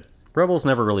rewatch it. Rebels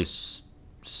never really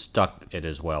stuck it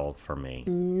as well for me.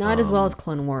 Not as well as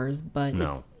Clone Wars, but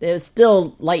it was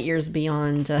still light years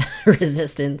beyond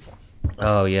Resistance.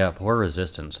 Oh yeah, poor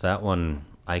Resistance. That one,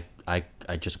 I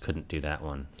just couldn't do that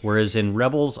one. Whereas in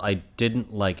Rebels, I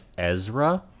didn't like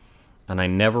Ezra, and I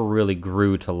never really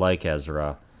grew to like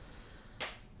Ezra.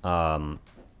 I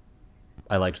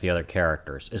liked the other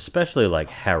characters, especially like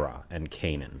Hera and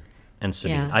Kanan and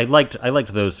Sabine. Yeah. I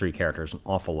liked those three characters an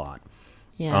awful lot.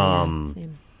 Yeah,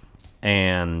 same.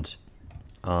 And,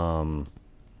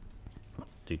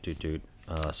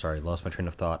 sorry, lost my train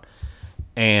of thought.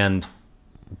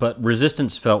 But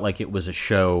Resistance felt like it was a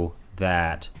show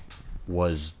that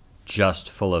was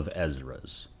just full of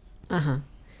Ezras. Uh-huh.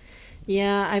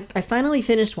 Yeah, I finally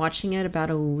finished watching it about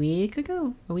a week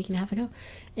and a half ago.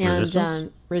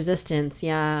 And Resistance,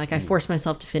 yeah, like I forced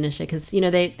myself to finish it because,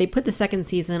 they put the second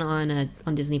season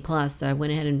on Disney Plus. So I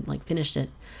went ahead and finished it.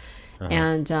 Uh-huh.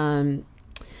 And,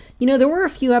 there were a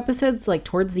few episodes like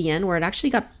towards the end where it actually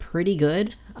got pretty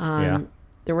good.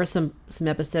 There were some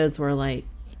episodes where like,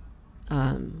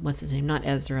 what's his name? Not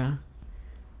Ezra.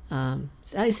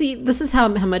 See, this is how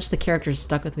much the characters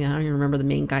stuck with me. I don't even remember the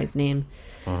main guy's name.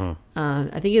 Uh-huh.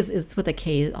 I think it's with a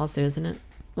K also, isn't it?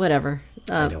 Whatever.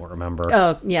 I don't remember.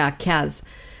 Oh yeah, Kaz.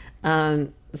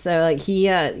 So like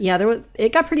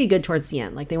it got pretty good towards the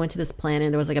end. Like they went to this planet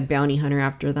and there was like a bounty hunter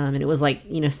after them, and it was like,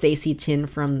 Saesee Tiin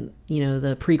from,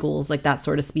 the prequels, like that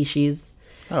sort of species.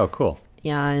 Oh, cool.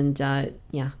 Yeah, and there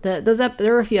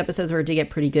were a few episodes where it did get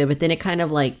pretty good, but then it kind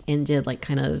of like ended like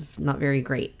kind of not very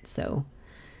great. So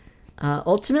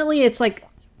ultimately it's like,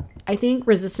 I think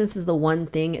Resistance is the one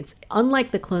thing, it's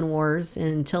unlike the Clone Wars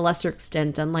and to a lesser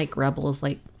extent unlike Rebels,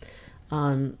 like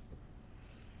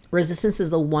Resistance is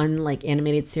the one like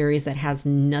animated series that has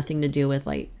nothing to do with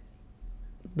like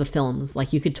the films.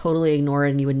 Like you could totally ignore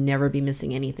it and you would never be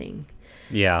missing anything.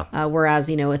 Yeah. Whereas,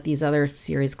 with these other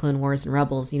series, Clone Wars and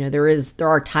Rebels, there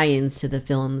are tie-ins to the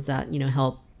films that,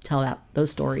 help tell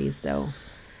those stories. So,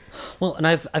 well, and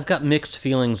I've got mixed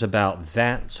feelings about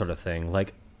that sort of thing,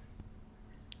 like,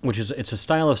 it's a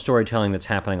style of storytelling that's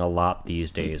happening a lot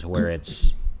these days, where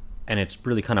it's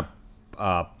really kind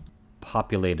of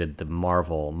populated the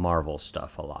Marvel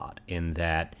stuff a lot. In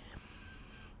that,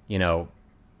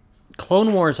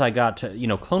 Clone Wars,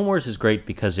 Clone Wars is great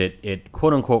because it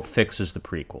quote unquote fixes the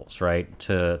prequels, right?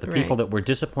 To the people that were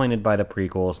disappointed by the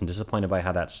prequels and disappointed by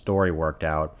how that story worked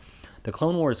out, the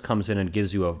Clone Wars comes in and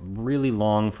gives you a really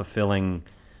long, fulfilling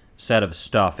set of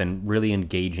stuff and really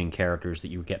engaging characters that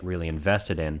you get really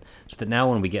invested in, so that now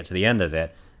when we get to the end of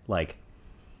it, like,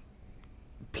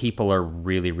 people are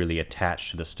really, really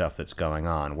attached to the stuff that's going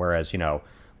on. Whereas,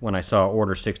 when I saw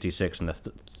Order 66 in the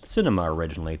cinema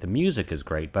originally, the music is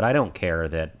great, but I don't care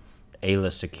that Ayla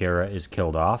Secura is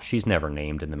killed off. She's never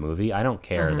named in the movie. I don't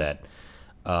care that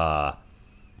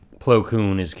Plo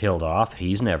Koon is killed off.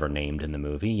 He's never named in the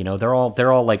movie. They're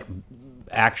all like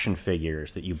action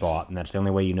figures that you bought, and that's the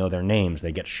only way you know their names.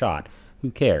 They get shot.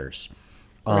 Who cares?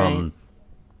 Right.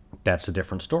 That's a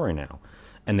different story now,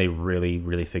 and they really,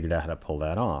 really figured out how to pull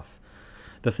that off.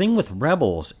 The thing with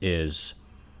Rebels is,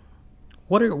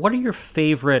 what are your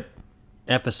favorite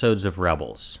episodes of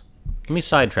Rebels? Let me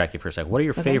sidetrack you for a second. What are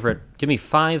your favorite? Give me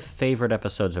 5 favorite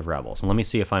episodes of Rebels, and let me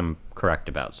see if I'm correct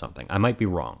about something. I might be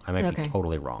wrong. I might be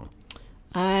totally wrong.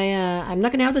 I'm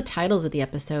not gonna have the titles of the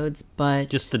episodes, but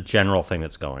just the general thing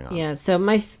that's going on. Yeah. So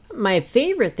my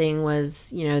favorite thing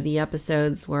was, the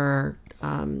episodes were,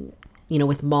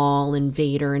 with Maul and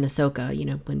Vader and Ahsoka.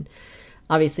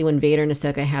 When Vader and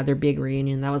Ahsoka had their big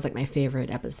reunion, that was like my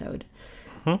favorite episode.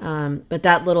 But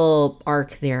that little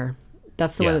arc there,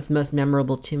 that's the one that's most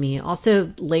memorable to me.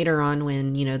 Also, later on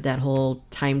when, that whole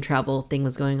time travel thing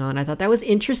was going on, I thought that was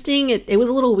interesting. It was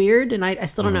a little weird, and I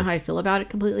still don't know how I feel about it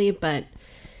completely, but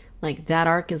like that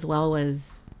arc as well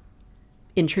was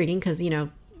intriguing because,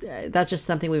 that's just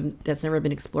something that's never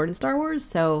been explored in Star Wars.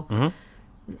 So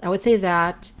I would say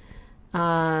that.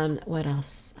 What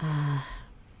else?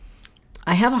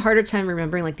 I have a harder time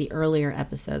remembering like the earlier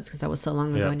episodes because that was so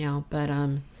long ago now.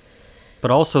 But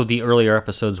also the earlier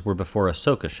episodes were before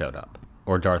Ahsoka showed up,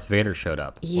 or Darth Vader showed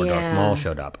up, or Darth Maul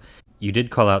showed up. You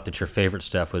did call out that your favorite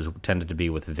stuff tended to be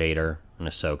with Vader and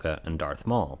Ahsoka and Darth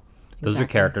Maul. Those are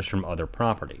characters from other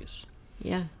properties.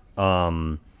 Yeah.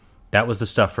 That was the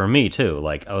stuff for me too.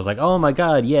 Like, I was like, oh my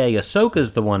god, yay,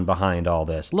 Ahsoka's the one behind all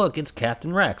this. Look, it's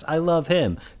Captain Rex. I love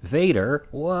him. Vader,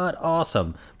 what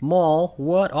awesome. Maul,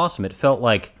 what awesome. It felt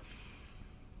like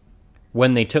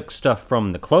when they took stuff from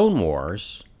the Clone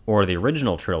Wars or the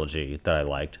original trilogy that I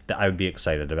liked, that I would be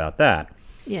excited about that.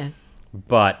 Yeah.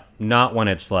 But not when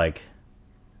it's like,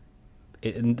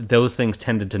 those things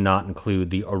tended to not include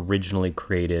the originally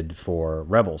created for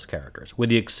Rebels characters, with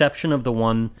the exception of the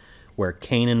one where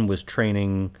Kanan was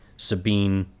training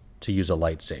Sabine to use a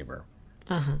lightsaber.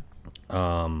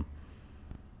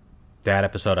 That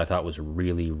episode I thought was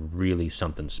really, really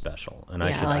something special, and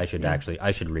I should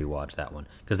rewatch that one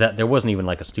because there wasn't even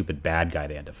like a stupid bad guy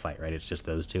they had to fight. Right, it's just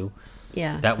those two.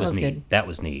 Yeah, that was neat. Good. That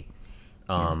was neat.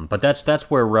 But that's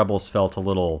where Rebels felt a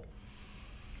little.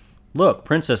 Look,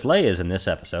 Princess Leia's in this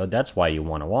episode. That's why you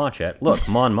want to watch it. Look,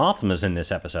 Mon Mothma's in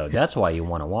this episode. That's why you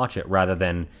want to watch it. Rather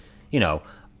than,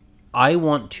 I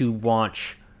want to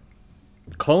watch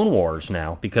Clone Wars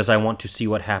now because I want to see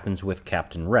what happens with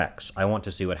Captain Rex. I want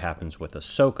to see what happens with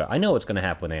Ahsoka. I know what's going to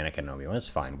happen with Anakin and Obi-Wan. That's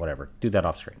fine. Whatever. Do that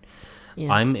off screen.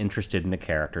 Yeah. I'm interested in the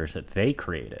characters that they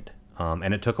created.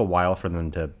 And it took a while for them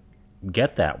to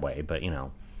get that way. But,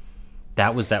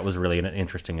 that was really an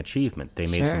interesting achievement. They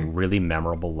made some really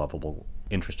memorable, lovable,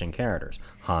 interesting characters.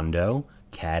 Hondo,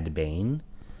 Cad Bane.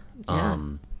 Yeah.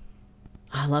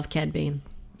 I love Cad Bane.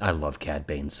 I love Cad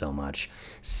Bane so much.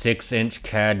 6-inch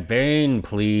Cad Bane,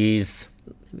 please.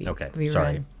 Okay,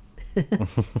 sorry.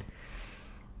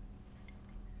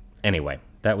 Anyway,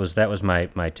 that was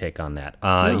my take on that.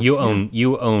 You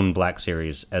own Black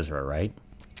Series Ezra, right?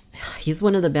 He's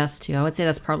one of the best too. I would say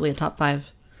that's probably a top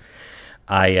 5.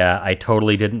 I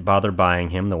totally didn't bother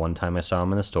buying him the one time I saw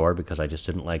him in the store because I just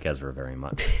didn't like Ezra very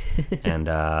much. And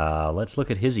let's look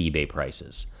at his eBay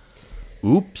prices.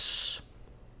 Oops.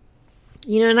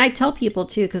 And I tell people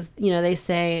too, because, they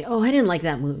say, oh, I didn't like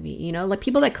that movie. Like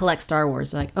people that collect Star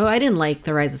Wars are like, oh, I didn't like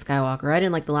The Rise of Skywalker. I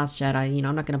didn't like The Last Jedi.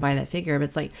 I'm not going to buy that figure. But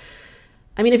it's like,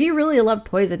 I mean, if you really love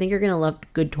toys, I think you're going to love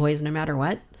good toys no matter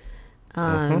what.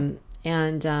 Yeah,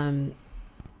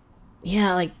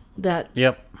 like that.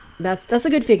 Yep. That's a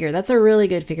good figure. That's a really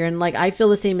good figure. And like, I feel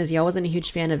the same as you. I wasn't a huge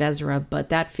fan of Ezra, but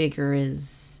that figure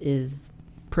is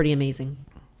pretty amazing.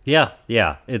 Yeah.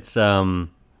 It's,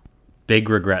 big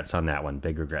regrets on that one.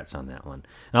 And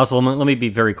also, let me be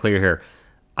very clear here.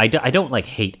 I don't like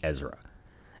hate Ezra.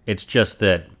 It's just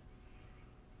that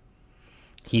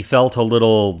he felt a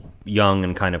little young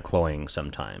and kind of cloying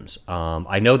sometimes.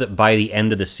 I know that by the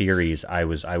end of the series, I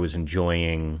was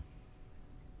enjoying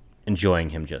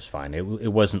him just fine.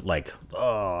 It wasn't like,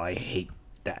 oh, I hate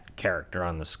that character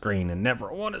on the screen and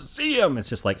never want to see him. It's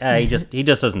just like, he just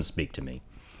doesn't speak to me.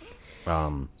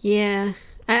 Yeah,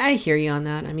 I hear you on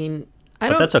that. I mean,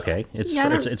 but that's okay.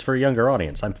 It's for a younger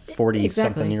audience. I'm 40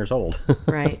 something years old.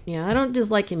 Right. Yeah, I don't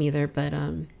dislike him either, but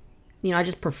I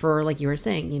just prefer, like you were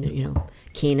saying,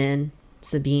 Kanan,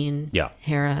 Sabine, Yeah.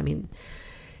 Hera. I mean,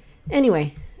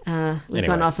 anyway, we've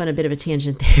gone off on a bit of a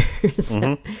tangent there.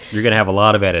 So, You're going to have a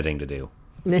lot of editing to do.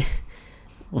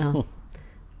 well,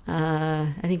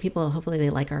 I think people, hopefully they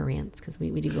like our rants because we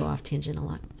do go off tangent a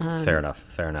lot. Fair enough.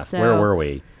 so- Where were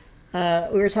we?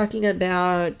 We were talking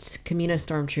about Kamina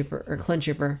Stormtrooper or Clone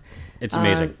Trooper. It's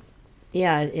amazing.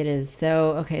 Yeah, it is.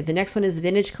 So, okay, the next one is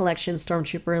Vintage Collection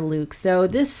Stormtrooper Luke. So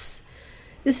this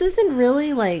isn't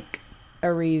really like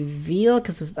a reveal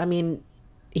because, I mean,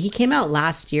 he came out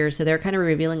last year, so they're kind of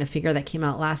revealing a figure that came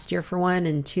out last year for one,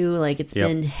 and two, like it's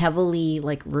been heavily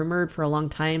like rumored for a long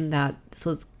time that this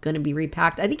was going to be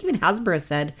repacked. I think even Hasbro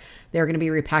said they were going to be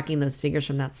repacking those figures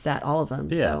from that set, all of them.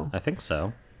 Yeah, So. I think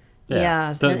so.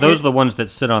 Yeah. Those are the ones that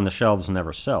sit on the shelves and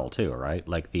never sell too, right?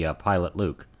 Like the Pilot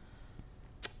Luke.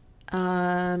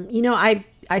 I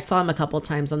saw him a couple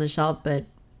times on the shelf, but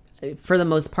for the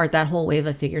most part, that whole wave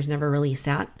of figures never really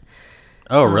sat.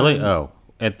 Oh, really?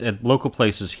 At local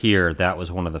places here, that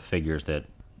was one of the figures that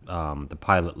the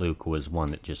Pilot Luke was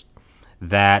one that just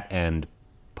that and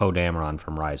Poe Dameron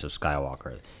from Rise of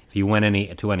Skywalker. If you went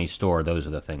to any store, those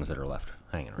are the things that are left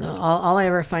hanging around. All I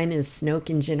ever find is Snoke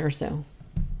and Jyn Erso.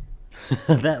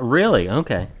 That really?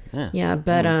 Okay. Yeah,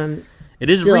 but it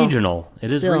is still, regional.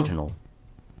 It is regional.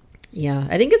 Yeah,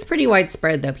 I think it's pretty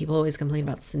widespread though. People always complain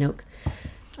about Snoke.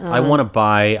 I want to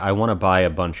buy a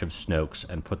bunch of Snokes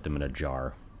and put them in a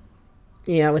jar.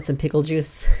 Yeah, with some pickle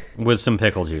juice. With some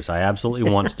pickle juice. I absolutely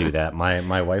want to do that.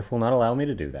 My wife will not allow me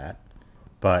to do that.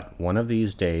 But one of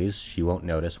these days, she won't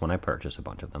notice when I purchase a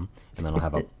bunch of them. And then I'll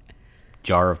have a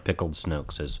jar of pickled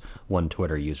Snokes, as one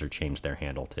Twitter user changed their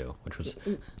handle to, which was...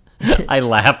 I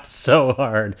laughed so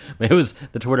hard.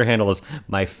 The Twitter handle is,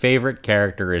 my favorite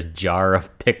character is Jar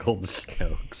of Pickled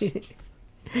Snokes.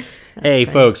 Hey,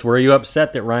 folks, were you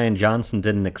upset that Rian Johnson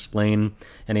didn't explain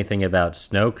anything about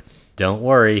Snoke? Don't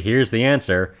worry, here's the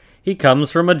answer. He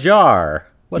comes from a jar.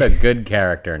 What a good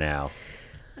character now.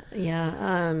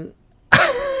 Yeah,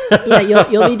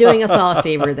 you'll be doing us all a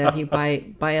favor though if you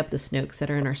buy up the Snokes that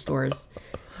are in our stores.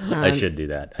 I should do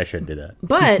that.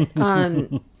 But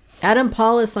Adam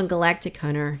Paulus on Galactic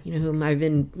Hunter, whom I've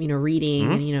been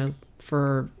reading and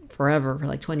for forever, for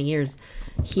like 20 years.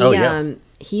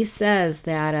 He says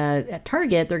that at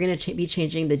Target they're going to be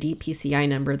changing the DPCI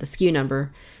number, the SKU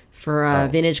number for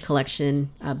Vintage Collection,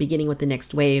 beginning with the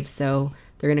next wave. So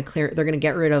they're going to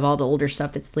get rid of all the older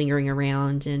stuff that's lingering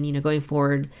around, and going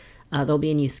forward, there'll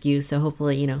be a new SKU. So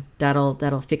hopefully,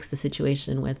 that'll fix the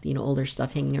situation with older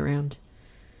stuff hanging around.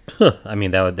 I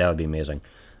mean, that would be amazing.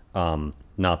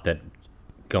 Not that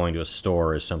going to a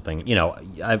store is something,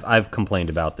 I've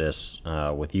complained about this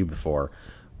with you before,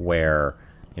 where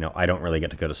I don't really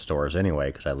get to go to stores anyway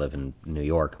because I live in New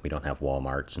York. We don't have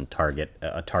Walmarts, and Target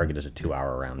is a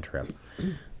 2-hour round trip.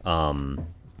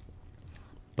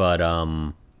 But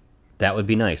that would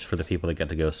be nice for the people that get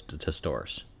to go to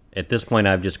stores. At this point,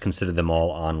 I've just considered them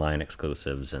all online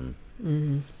exclusives. And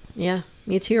yeah,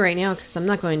 me too right now, because I'm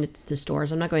not going to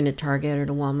stores. I'm not going to Target or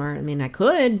to Walmart. I mean, I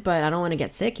could, but I don't want to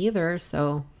get sick either.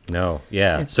 So no,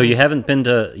 yeah. So you haven't been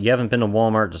to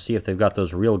Walmart to see if they've got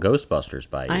those real Ghostbusters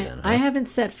by you? Then, huh? I haven't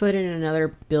set foot in another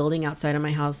building outside of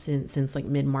my house since like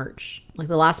mid-March. Like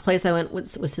the last place I went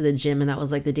was to the gym, and that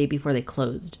was like the day before they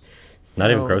closed. So,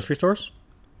 not even grocery stores?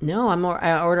 No,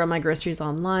 I order my groceries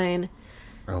online.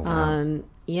 Oh, wow.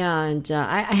 Yeah, and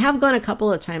I have gone a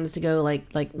couple of times to go,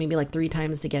 like maybe like 3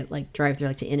 times to get like drive-through,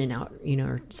 like to In-N-Out,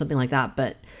 or something like that.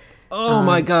 But oh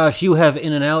my gosh, you have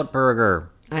In-N-Out burger.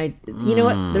 You know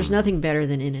what? There's nothing better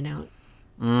than In-N-Out.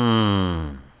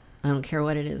 I don't care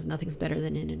what it is. Nothing's better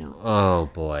than In-N-Out. Oh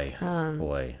boy,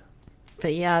 boy.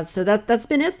 But yeah, so that's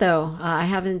been it though. I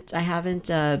haven't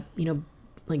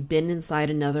like been inside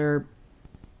another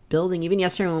building. Even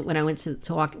yesterday when I went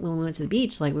to walk, when we went to the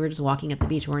beach, like we were just walking at the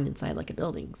beach. We weren't inside like a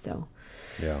building. So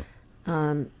yeah.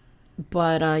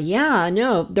 But yeah,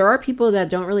 no, there are people that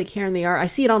don't really care, and I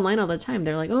see it online all the time.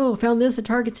 They're like, oh, found this at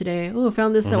Target today. Oh,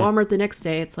 found this at Walmart the next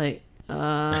day. It's like,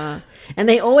 and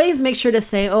they always make sure to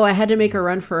say, oh, I had to make a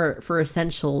run for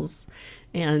essentials.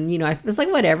 And, it's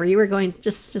like, whatever, you were going,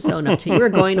 just own up to, you were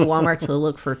going to Walmart to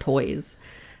look for toys.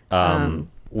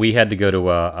 We had to go to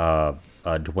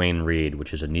a Duane Reade,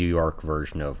 which is a New York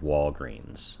version of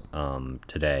Walgreens,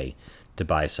 today to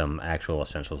buy some actual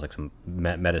essentials, like some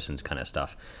medicines kind of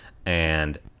stuff.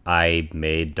 And I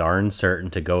made darn certain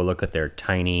to go look at their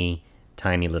tiny,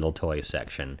 tiny little toy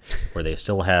section where they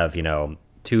still have,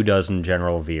 24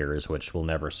 General Veers, which will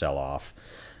never sell off.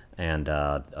 And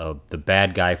the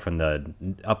bad guy from the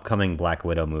upcoming Black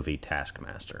Widow movie,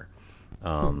 Taskmaster.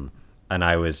 And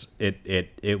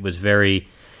it was very,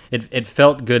 it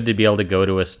felt good to be able to go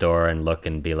to a store and look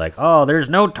and be like, oh, there's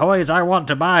no toys I want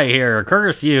to buy here,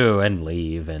 curse you, and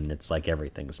leave, and it's like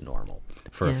everything's normal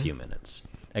for a few minutes,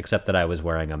 except that I was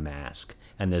wearing a mask,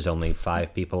 and there's only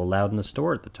 5 people allowed in the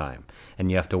store at the time, and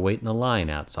you have to wait in the line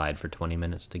outside for 20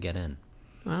 minutes to get in.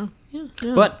 Wow. Yeah.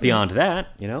 But beyond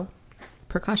that,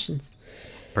 Precautions.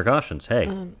 Hey,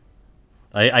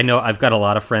 I know I've got a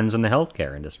lot of friends in the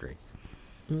healthcare industry.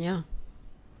 Yeah.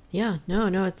 Yeah.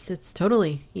 No, it's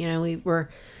totally, we're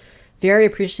very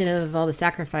appreciative of all the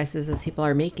sacrifices those people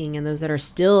are making, and those that are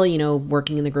still,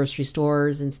 working in the grocery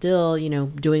stores and still,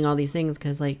 doing all these things.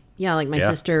 Cause my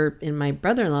sister and my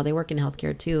brother-in-law, they work in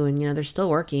healthcare too. And, they're still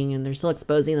working and they're still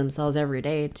exposing themselves every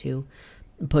day to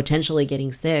potentially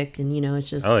getting sick. And, it's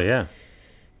just, oh yeah,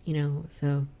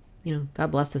 so, God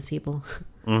bless those people.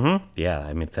 Mm-hmm. Yeah.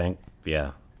 I mean,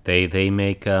 they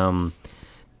make,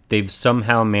 they've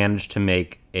somehow managed to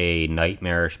make a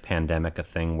nightmarish pandemic a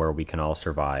thing where we can all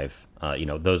survive.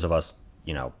 Those of us,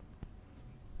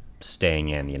 staying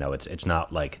in, it's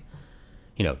not like,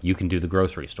 you can do the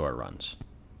grocery store runs.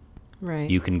 Right.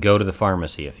 You can go to the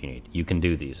pharmacy if you need. You can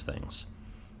do these things.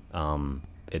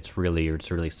 It's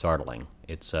really startling.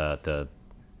 It's Yeah,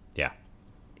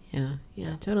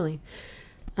 totally.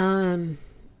 In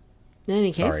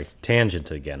any case. Sorry, tangent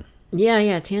again.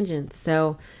 Yeah, tangent.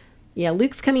 So, yeah,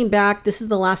 Luke's coming back. This is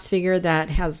the last figure that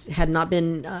had not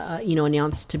been,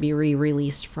 announced to be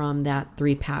re-released from that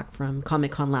 3-pack from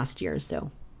Comic-Con last year.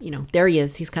 So, there he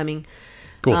is. He's coming.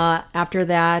 Cool. After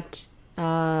that,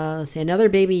 let's see, another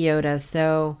Baby Yoda.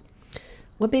 So,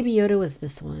 what Baby Yoda was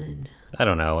this one? I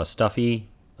don't know. A stuffy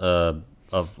of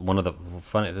one of the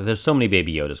funny. There's so many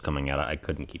Baby Yodas coming out. I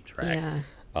couldn't keep track. Yeah.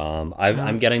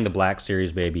 I'm getting the Black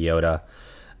Series Baby Yoda,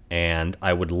 and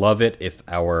I would love it if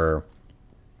our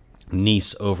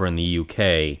niece over in the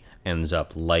UK ends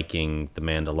up liking The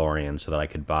Mandalorian so that I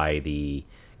could buy the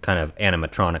kind of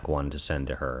animatronic one to send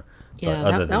to her. Yeah,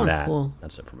 but other that than one's cool.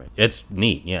 That's it for me. It's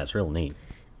neat. Yeah, it's real neat.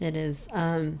 It is.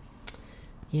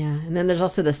 Yeah, and then there's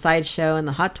also the Sideshow and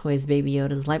the Hot Toys Baby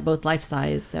Yodas, both life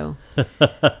size. So.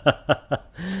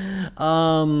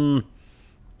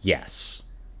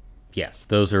 Yes,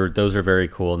 those are very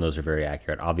cool and those are very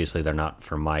accurate. Obviously, they're not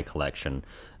for my collection,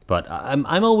 but I'm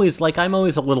always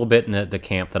a little bit in the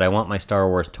camp that I want my Star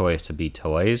Wars toys to be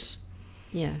toys.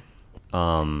 Yeah.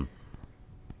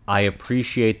 I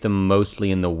appreciate them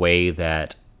mostly in the way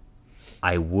that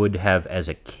I would have as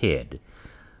a kid,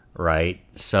 right?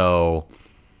 So.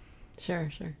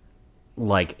 Sure.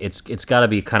 Like, it's got to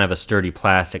be kind of a sturdy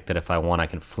plastic that if I want, I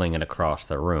can fling it across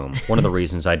the room. One of the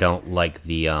reasons I don't like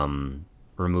the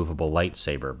removable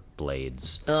lightsaber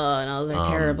blades. Oh, no, those are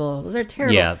terrible. Those are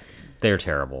terrible. Yeah, they're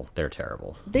terrible.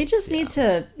 They just need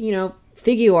to,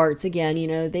 figure arts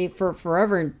again. They, for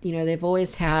forever, they've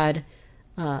always had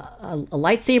a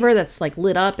lightsaber that's,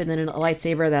 lit up and then a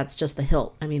lightsaber that's just the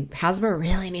hilt. I mean, Hasbro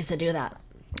really needs to do that.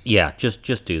 Yeah,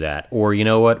 just do that. Or you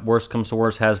know what? Worst comes to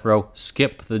worst, Hasbro,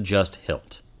 skip the just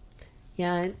hilt.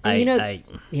 Yeah, and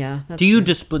yeah. That's do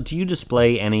you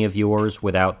display any of yours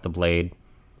without the blade?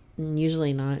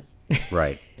 Usually not.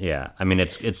 Right. Yeah. I mean,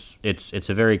 it's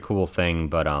a very cool thing,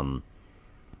 but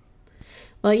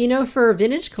Well, for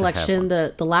Vintage Collection,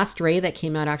 the last Rey that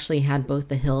came out actually had both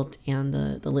the hilt and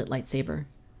the lit lightsaber.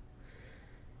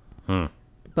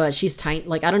 But she's tiny.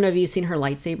 I don't know if you've seen her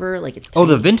lightsaber. It's tiny. Oh,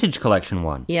 the Vintage Collection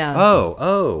one. Yeah.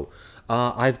 Oh.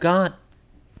 I've got.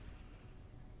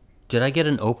 Did I get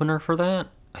an opener for that?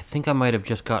 I think I might have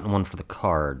just gotten one for the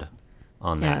card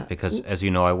on that because, as you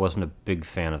know, I wasn't a big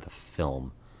fan of the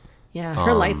film. Yeah,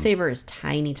 her lightsaber is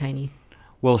tiny.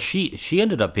 Well, she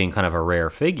ended up being kind of a rare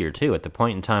figure too. At the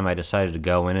point in time I decided to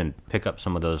go in and pick up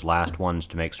some of those last ones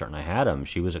to make certain I had them,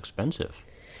 she was expensive.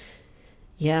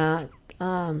 Yeah.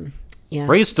 Yeah.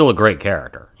 Rey's still a great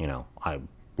character. I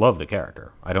love the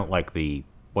character. I don't like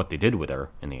what they did with her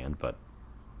in the end, but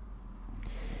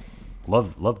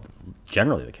love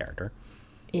generally the character.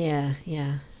 Yeah.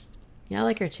 I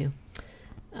like her too.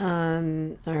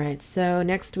 All right. So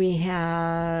next we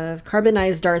have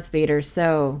carbonized Darth Vader.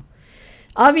 So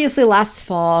obviously last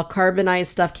fall,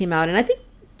 carbonized stuff came out, and I think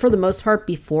for the most part,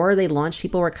 before they launched,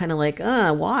 people were kind of like,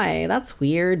 why? That's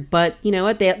weird. But you know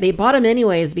what? They bought them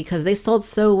anyways because they sold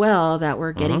so well that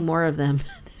we're getting more of them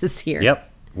this year.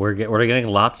 Yep. We're getting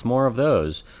lots more of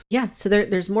those. Yeah. So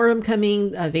there's more of them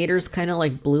coming. Vader's kind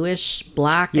of bluish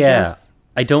black, yeah, I guess.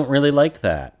 I don't really like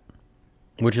that,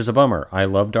 which is a bummer. I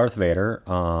love Darth Vader.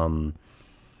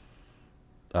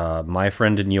 My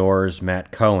friend and yours,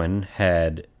 Matt Cohen,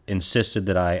 had insisted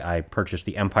that I purchase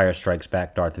the Empire Strikes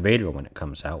Back Darth Vader when it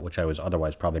comes out, which I was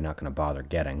otherwise probably not going to bother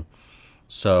getting.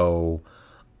 So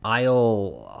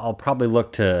I'll probably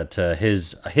look to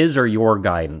his or your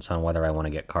guidance on whether I want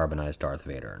to get carbonized Darth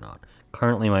Vader or not.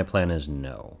 Currently, my plan is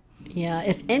no. Yeah,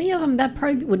 if any of them, that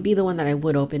probably would be the one that I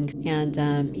would open.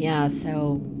 And yeah,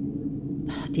 so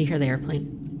do you hear the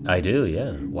airplane? I do,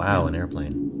 yeah. Wow, an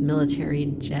airplane. Military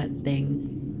jet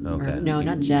thing. Okay. Or, no,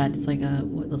 not jet. It's like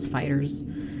those fighters.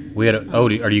 We had. Are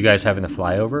you guys having the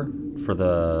flyover for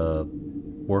the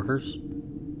workers?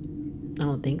 I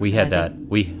don't think We so. had that.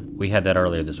 We had that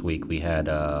earlier this week. We had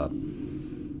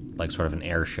like sort of an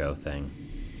air show thing.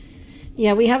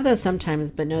 Yeah, we have those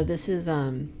sometimes, but no, this is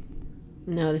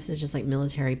just like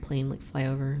military plane like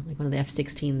flyover, like one of the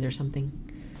F-16s or something.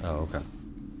 Oh, okay.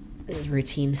 It's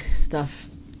routine stuff.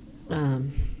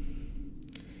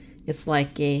 It's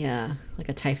like a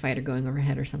TIE fighter going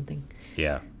overhead or something.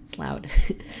 Yeah. It's loud.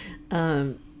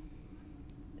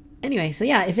 Anyway, so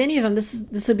yeah, if any of them,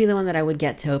 this would be the one that I would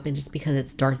get to open just because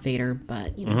it's Darth Vader.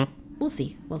 But we'll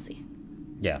see.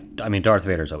 Yeah, I mean Darth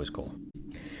Vader's always cool,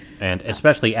 and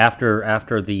especially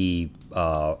after the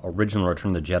original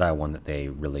Return of the Jedi one that they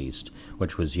released,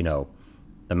 which was the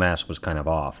mask was kind of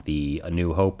off. The A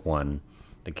New Hope one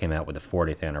that came out with the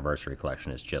 40th anniversary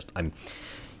collection is just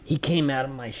he came out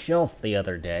of my shelf the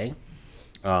other day.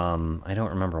 I don't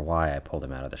remember why I pulled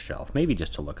him out of the shelf. Maybe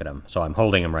just to look at him. So I'm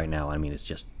holding him right now. I mean, it's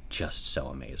just so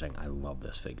amazing. I love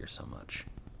this figure so much.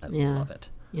 I love it.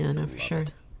 Yeah, no, for sure.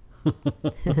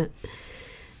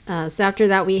 So after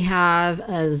that, we have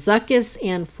Zuckuss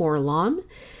and 4-LOM.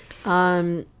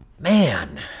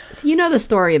 Man. So you know the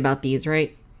story about these,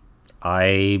 right?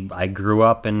 I grew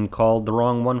up and called the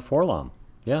wrong one 4-LOM.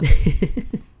 Yeah.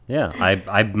 Yeah,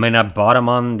 I mean, I bought him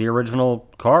on the original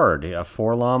card.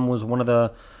 4-LOM was one of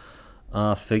the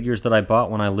figures that I bought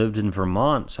when I lived in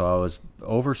Vermont, so I was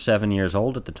over 7 years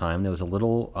old at the time. There was a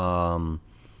little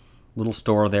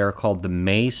store there called the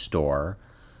May Store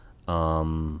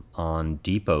on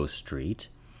Depot Street,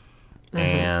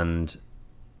 and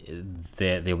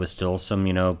there was still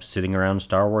some, sitting around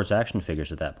Star Wars action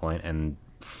figures at that point, and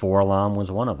 4-LOM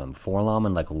was one of them. 4-LOM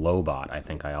and, like, Lobot, I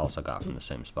think I also got from the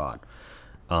same spot.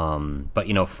 But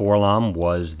 4-LOM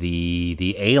was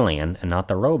the alien and not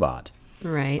the robot.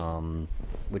 Right.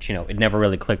 Which, it never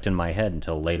really clicked in my head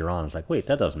until later on. I was like, wait,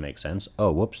 that doesn't make sense.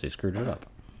 Oh, whoops, they screwed it up.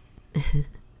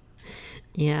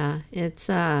 Yeah, it's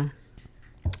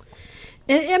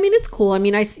it's cool. I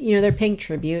mean, they're paying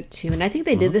tribute to, and I think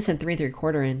they did this in 3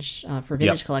 3/4 inch for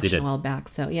Vintage Collection a while back.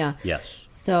 So yeah. Yes.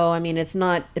 So I mean, it's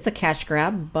a cash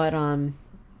grab, but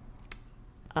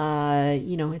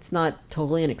it's not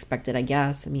totally unexpected, I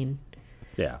guess. I mean,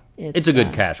 yeah, it's a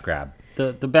good cash grab.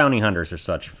 The bounty hunters are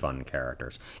such fun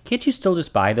characters. Can't you still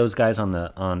just buy those guys on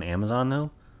Amazon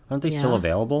though? Aren't they still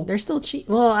available? They're still cheap.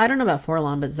 Well, I don't know about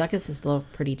 4-LOM, but Zuckuss is still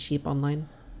pretty cheap online.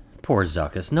 Poor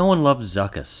Zuckuss. No one loves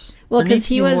Zuckuss. Well, because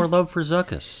he was more love for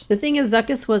Zuckuss. The thing is,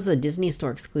 Zuckuss was a Disney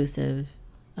Store exclusive,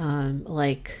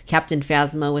 like Captain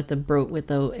Phasma with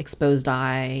the exposed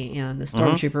eye, and the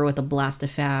Stormtrooper with the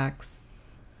Blastafax.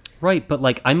 Right, but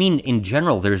in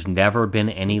general, there's never been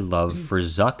any love for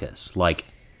Zuckuss,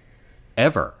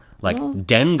 ever.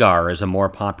 Dengar is a more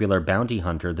popular bounty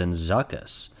hunter than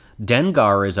Zuckuss.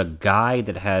 Dengar is a guy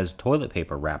that has toilet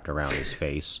paper wrapped around his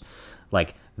face.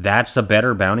 That's a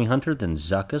better bounty hunter than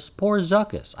Zuckuss? Poor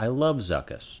Zuckuss. I love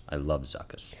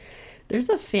Zuckuss. There's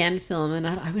a fan film, and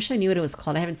I wish I knew what it was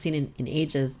called. I haven't seen it in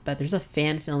ages, but there's a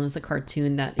fan film. It's a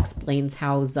cartoon that explains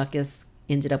how Zuckuss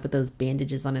ended up with those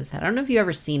bandages on his head. I don't know if you've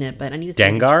ever seen it, but I need to see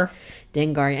Dengar?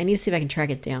 Dengar. I need to see if I can track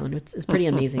it down. It's pretty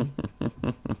amazing.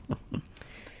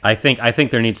 I think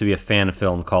there needs to be a fan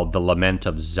film called The Lament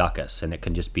of Zuckuss, and it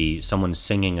can just be someone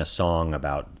singing a song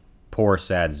about poor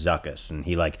sad Zuckuss, and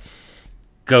he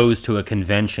goes to a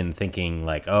convention thinking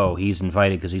oh, he's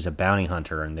invited because he's a bounty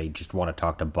hunter, and they just want to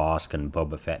talk to Bosk and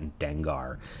Boba Fett and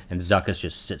Dengar, and Zuckuss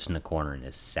just sits in the corner and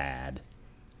is sad.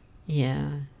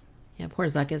 Yeah, poor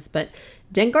Zuckuss. But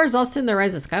Dengar's also in The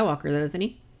Rise of Skywalker, though, isn't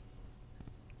he?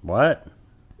 What?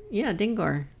 Yeah,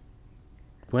 Dengar.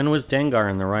 When was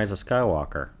Dengar in The Rise of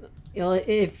Skywalker?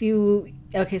 If you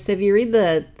read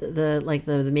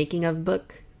the making of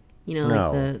book,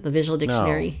 the visual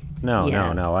dictionary. No.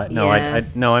 I'm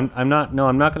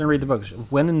not going to read the books.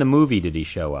 When in the movie did he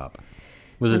show up?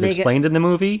 Was it explained in the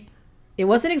movie? It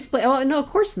wasn't explained. Oh no, of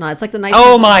course not. It's like the night.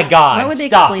 Oh my God! Why would they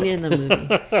explain it in the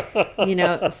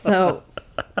movie? So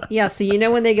yeah. So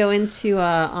when they go into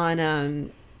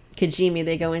on Kijimi,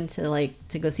 they go into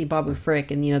to go see Babu Frick,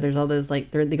 and there's all those they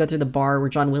go through the bar where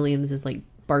John Williams is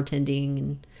bartending,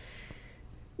 and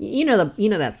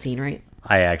that scene, right?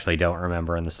 I actually don't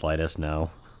remember in the slightest.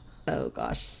 No. Oh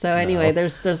gosh. So anyway,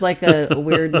 there's a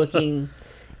weird looking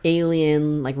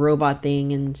alien robot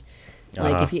thing, and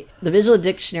Like if you, the visual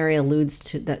dictionary alludes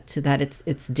to that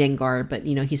it's Dengar, but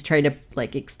he's trying to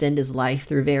like extend his life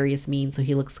through various means, so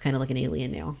he looks kind of like an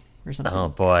alien now or something. Oh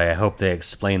boy, I hope they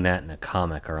explain that in a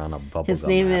comic or on a bubblegum. His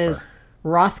name is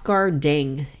Rothgar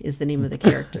Deng is the name of the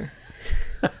character.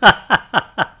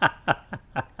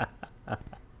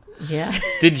 Yeah.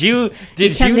 Did you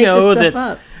know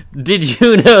that? Did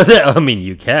you know that? I mean,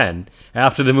 you can.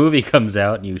 After the movie comes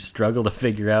out and you struggle to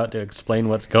figure out to explain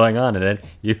what's going on in it,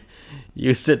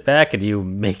 you sit back and you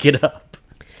make it up.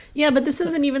 Yeah, but this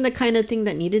isn't even the kind of thing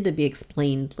that needed to be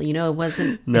explained. It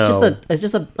wasn't. No. It's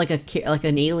just like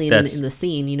an alien in the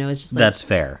scene. It's just like, that's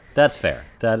fair. That's fair.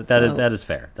 That is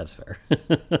fair. That's fair.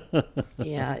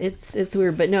 Yeah, it's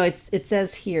weird, but no, it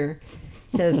says here.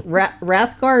 It says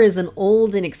Rathgar is an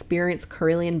old and experienced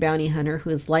Corellian bounty hunter who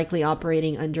is likely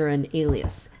operating under an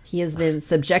alias. He has been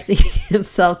subjecting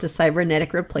himself to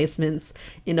cybernetic replacements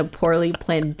in a poorly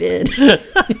planned bid to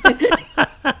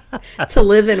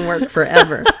live and work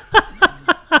forever.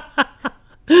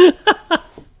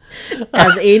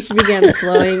 As age began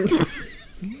slowing,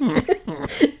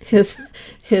 his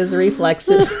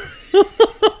reflexes.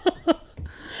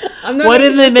 Why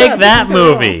didn't they make that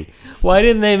movie? Why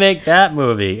didn't they make that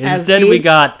movie? Instead, we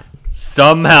got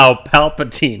somehow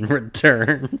Palpatine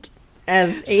returned.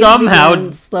 As somehow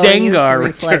Dengar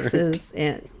reflexes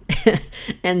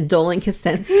and dulling his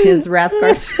sense, his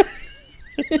Rathgar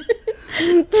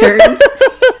turned.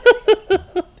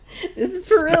 This is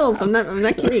for real. So I'm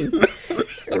not kidding.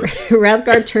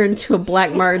 Rathgar turned to a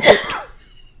black market.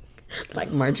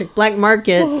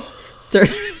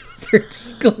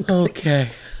 Surgical. Okay.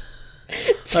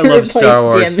 I love Star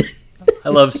Wars. I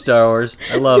love Star Wars.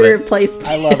 I love it. To replace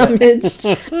damaged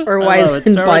or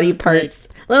wizened body parts.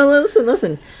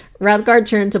 Listen. Rathgar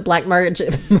turned to black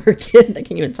market. I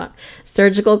can't even talk.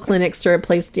 Surgical clinics to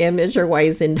replace damaged or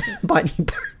wizened body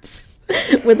parts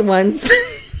with ones.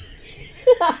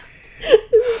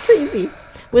 This is crazy.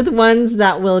 With ones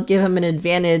that will give him an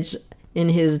advantage in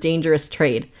his dangerous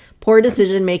trade. Poor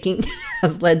decision making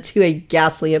has led to a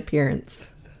ghastly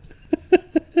appearance.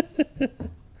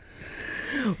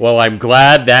 Well, I'm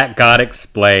glad that got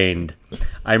explained.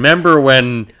 I remember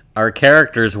when our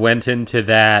characters went into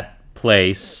that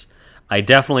place, I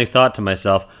definitely thought to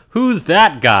myself, who's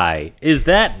that guy? Is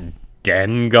that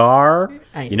Dengar?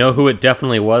 You know who it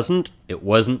definitely wasn't? It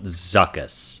wasn't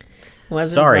Zuckuss.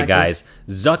 Sorry, guys.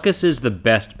 Zuckuss is the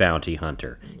best bounty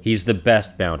hunter. He's the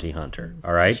best bounty hunter,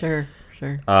 all right? Sure.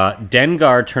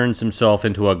 Dengar turns himself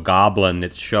into a goblin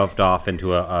that's shoved off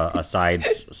into a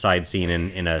side scene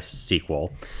in a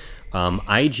sequel.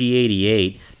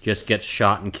 IG-88 just gets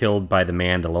shot and killed by the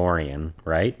Mandalorian,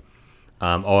 right?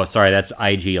 That's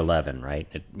IG-11, right?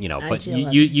 But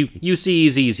you see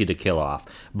he's easy to kill off.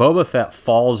 Boba Fett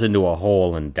falls into a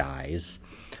hole and dies.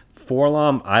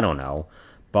 4-LOM, I don't know.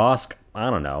 Bosk, I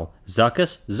don't know.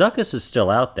 Zuckuss is still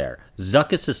out there.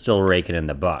 Zuckuss is still raking in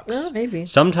the bucks. Well, maybe.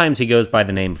 Sometimes he goes by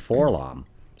the name 4-LOM.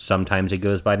 Sometimes he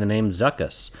goes by the name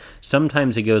Zuckuss.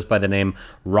 Sometimes he goes by the name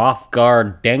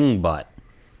Rothgar Dengbutt.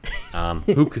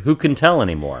 Who can tell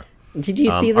anymore? Did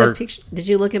you see the picture? Did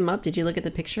you look him up? Did you look at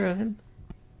the picture of him?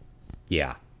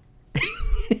 Yeah.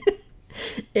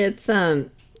 It's I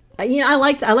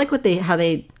like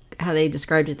how they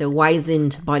described it, the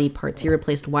wizened body parts. He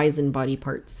replaced wizened body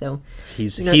parts. So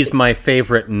he's my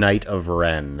favorite Knight of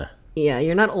Ren. Yeah,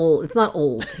 you're not old. It's not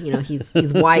old. He's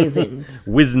wizened.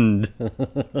 Wizened.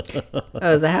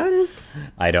 Oh, is that how it is?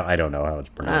 I don't know how it's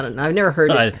pronounced. I don't know. I've never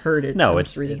heard it. No,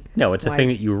 it's a thing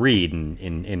that you read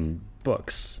in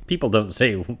books. People don't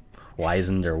say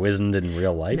wizened or wizened in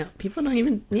real life. No, people don't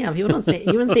even. Yeah, people don't say.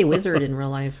 You wouldn't say wizard in real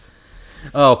life.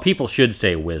 Oh, people should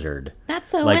say wizard. That's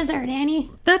so wizard,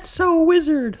 Annie. That's so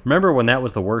wizard. Remember when that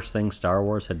was the worst thing Star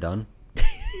Wars had done?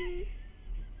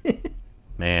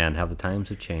 Man, how the times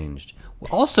have changed.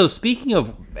 Also, speaking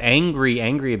of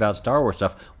angry about Star Wars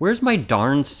stuff, where's my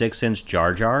darn 6-inch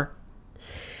Jar Jar?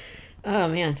 Oh,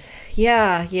 man.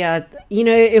 Yeah.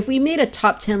 If we made a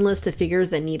top 10 list of figures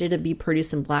that needed to be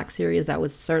produced in Black Series, that would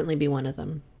certainly be one of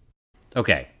them.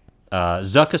 Okay.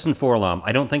 Zuckuss and 4-LOM.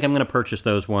 I don't think I'm going to purchase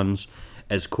those ones.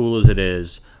 As cool as it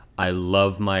is, I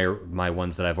love my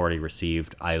ones that I've already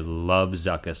received. I love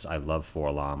Zuckuss. I love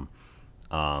 4-LOM.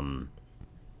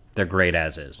 They're great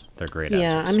as is.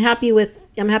 Yeah, I'm happy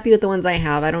with the ones I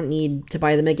have. I don't need to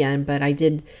buy them again, but I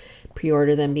did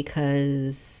pre-order them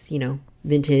because,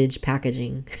 vintage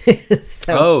packaging.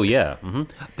 Oh, yeah.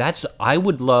 Mm-hmm. I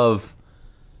would love,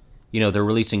 they're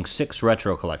releasing 6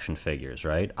 retro collection figures,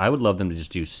 right? I would love them to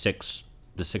just do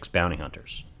the 6 bounty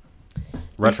hunters.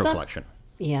 Retro collection.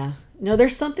 Yeah. No,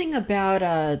 there's something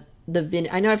about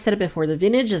I know I've said it before, the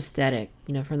vintage aesthetic,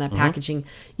 from that packaging,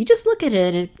 you just look at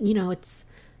it and,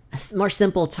 it's a more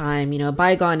simple time, a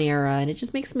bygone era, and it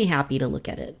just makes me happy to look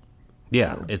at it.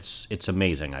 Yeah, so. It's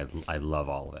amazing. I love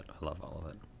all of it. I love all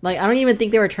of it. Like, I don't even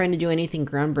think they were trying to do anything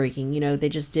groundbreaking. They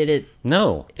just did it.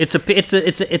 No, it's a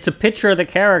picture of the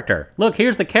character. Look,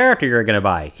 here's the character you're gonna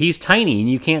buy. He's tiny and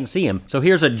you can't see him. So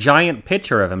here's a giant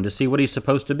picture of him to see what he's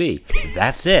supposed to be.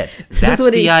 That's it. That's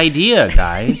the idea,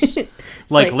 guys.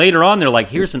 like later on, they're like,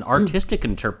 here's an artistic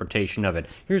interpretation of it.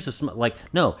 Here's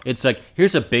no, it's like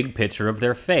here's a big picture of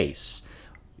their face.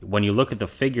 When you look at the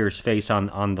figure's face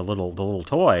on the little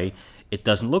toy, it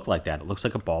doesn't look like that. It looks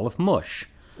like a ball of mush.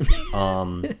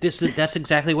 That's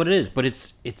exactly what it is, but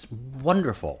it's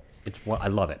wonderful. I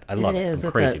love it. I love it.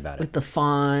 I'm crazy about it. With the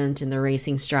font and the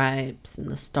racing stripes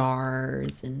and the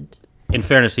stars and. In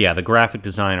fairness, yeah, the graphic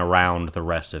design around the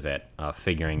rest of it,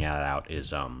 figuring it out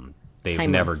is they've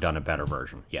timeless. Never done a better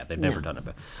version. Yeah, they've never done a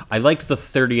better. I liked the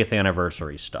 30th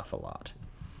anniversary stuff a lot.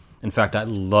 In fact, I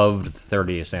loved the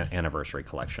 30th anniversary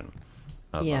collection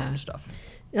of stuff.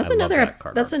 That's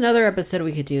another episode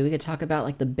we could do. We could talk about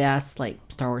like the best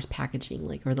Star Wars packaging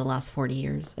over the last 40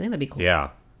 years. I think that'd be cool. Yeah.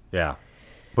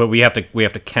 But we have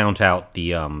to count out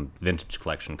the vintage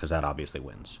collection because that obviously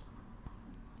wins.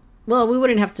 Well, we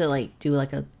wouldn't have to do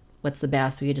a what's the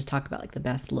best. We could just talk about the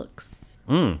best looks.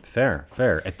 Fair.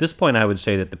 At this point, I would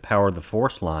say that the Power of the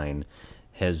Force line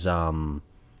has man.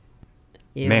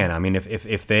 I mean,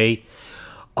 if they.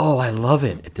 Oh, I love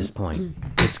it at this point.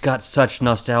 It's got such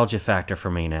nostalgia factor for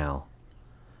me now.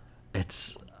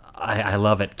 I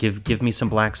love it. Give me some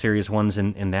Black Series ones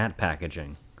in that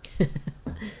packaging.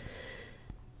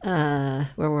 Where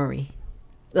were we?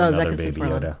 Another Zuckuss and Baby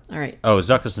Forlom. Yoda. All right. Oh,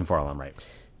 Zuckuss and Forlom, right.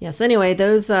 Yeah, so anyway,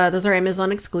 those are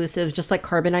Amazon exclusives, just like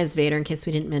Carbonized Vader, in case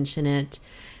we didn't mention it.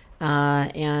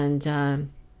 Yeah,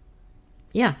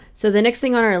 so the next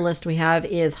thing on our list we have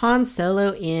is Han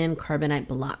Solo in Carbonite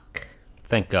Black.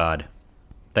 Thank God.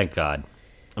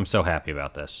 I'm so happy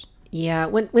about this. Yeah,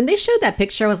 when they showed that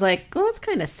picture, I was like, oh, that's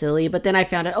kind of silly. But then I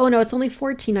found out, oh, no, it's only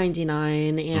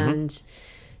 $14.99. And,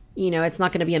 it's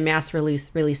not going to be a mass release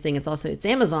thing. It's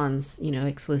Amazon's,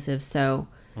 exclusive. So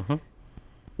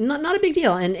not a big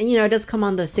deal. And it does come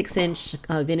on the 6-inch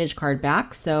vintage card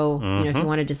back. So, if you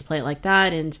want to display it like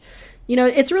that. And,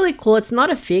 it's really cool. It's not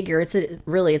a figure. It's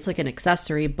like an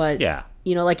accessory. But, yeah.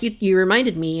 You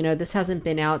reminded me, this hasn't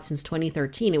been out since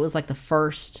 2013. It was like the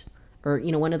first, or,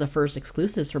 one of the first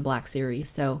exclusives for Black Series.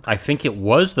 So I think it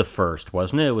was the first,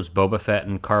 wasn't it? It was Boba Fett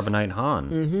and Carbonite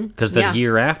Han. Because the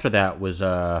year after that was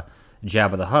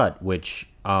Jabba the Hutt, which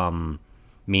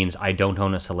means I don't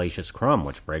own a Salacious Crumb,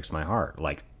 which breaks my heart.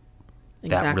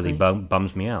 That really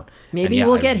bums me out. Maybe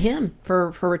we'll get him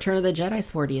for Return of the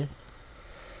Jedi's 40th.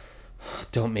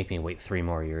 Don't make me wait 3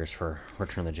 more years for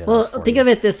Return of the Jedi. Well, think of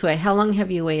it this way. How long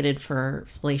have you waited for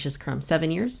Salacious Crumb?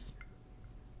 7 years?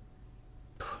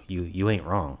 You ain't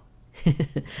wrong.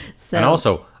 So, and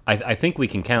also, I think we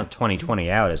can count 2020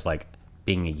 out as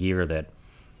being a year that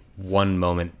one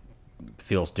moment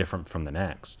feels different from the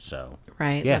next. So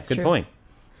right, yeah, that's good true. point.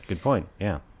 Good point.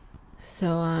 Yeah.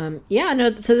 So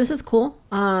so this is cool.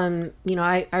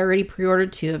 I already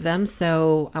pre-ordered 2 of them,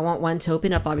 so I want one to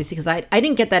open up, obviously, because I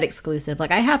didn't get that exclusive.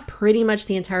 I have pretty much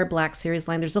the entire Black Series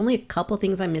line. There's only a couple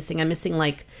things I'm missing. I'm missing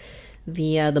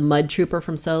the Mud Trooper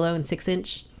from Solo in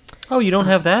 6-inch. Oh, you don't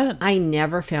have that? I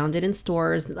never found it in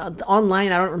stores.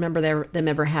 Online, I don't remember them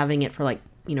ever having it for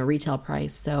retail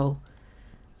price. So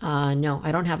no,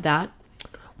 I don't have that.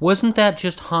 Wasn't that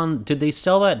just Han? Did they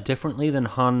sell that differently than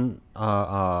Han?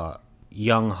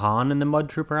 Young Han in the Mud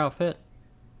Trooper outfit?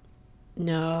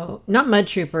 No, not Mud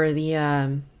Trooper. The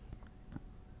I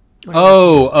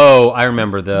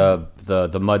remember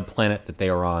the mud planet that they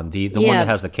were on. The one that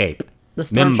has the cape. The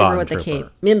Stormtrooper with the cape.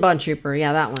 Mimban Trooper.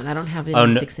 Yeah, that one. I don't have it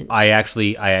in 6-inch. I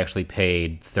actually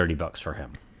paid $30 for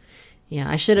him. Yeah,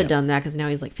 I should have done that because now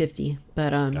he's 50.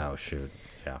 But oh shoot.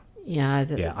 Yeah.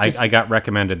 Yeah. I got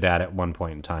recommended that at one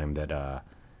point in time that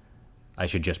I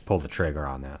should just pull the trigger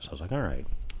on that. So I was like, all right.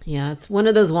 Yeah, it's one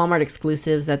of those Walmart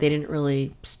exclusives that they didn't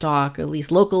really stock, at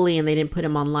least locally, and they didn't put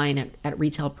them online at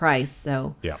retail price.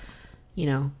 So, yeah,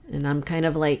 and I'm kind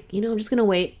of I'm just going to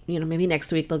wait, maybe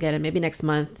next week they'll get it, maybe next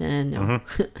month. And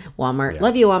Walmart. Yeah.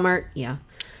 Love you, Walmart. Yeah.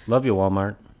 Love you,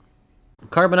 Walmart.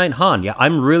 Carbonite Han. Yeah,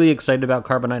 I'm really excited about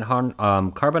Carbonite Han.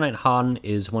 Carbonite Han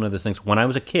is one of those things. When I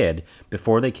was a kid,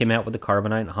 before they came out with the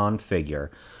Carbonite Han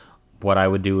figure, what I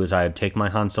would do is I'd take my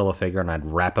Han Solo figure and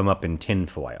I'd wrap him up in tin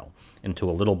foil into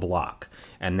a little block,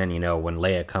 and then when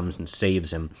Leia comes and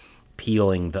saves him,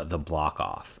 peeling the block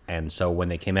off. And so when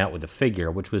they came out with the figure,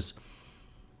 which was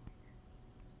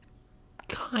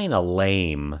kind of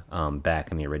lame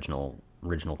back in the original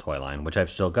toy line, which I've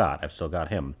still got. I've still got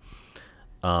him.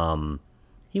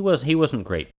 He wasn't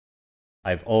great.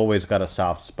 I've always got a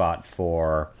soft spot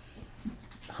for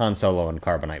Han Solo and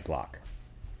Carbonite Block.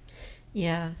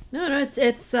 Yeah, no,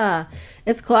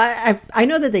 it's cool. I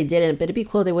know that they didn't, but it'd be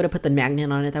cool if they would have put the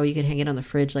magnet on it. That way you could hang it on the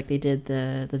fridge like they did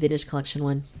the Vintage Collection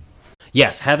one.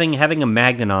 Yes, having a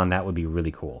magnet on that would be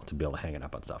really cool to be able to hang it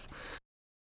up on stuff.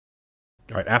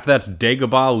 All right, after that's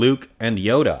Dagobah, Luke, and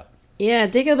Yoda. Yeah,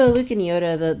 Dagobah, Luke, and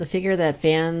Yoda, the figure that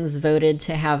fans voted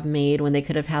to have made when they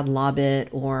could have had Lobbit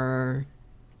or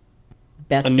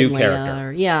Bespin, a new Leia, character.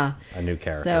 or yeah, a new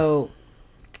character. So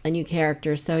a new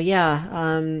character. So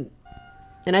yeah,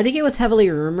 and I think it was heavily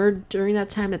rumored during that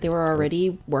time that they were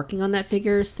already working on that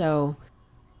figure. So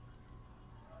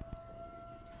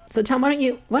Tom, why don't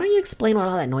you explain what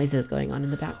all that noise is going on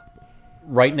in the back?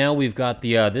 Right now we've got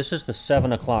the, this is the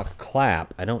 7 o'clock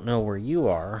clap. I don't know where you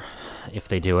are, if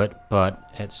they do it,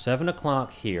 but at 7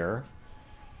 o'clock here,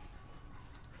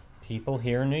 people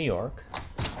here in New York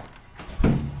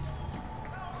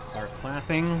are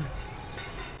clapping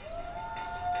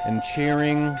and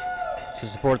cheering to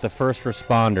support the first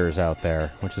responders out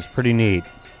there, which is pretty neat.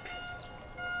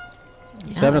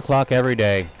 Yeah, 7 o'clock every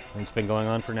day. It's been going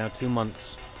on for now 2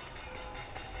 months.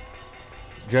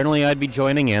 Generally, I'd be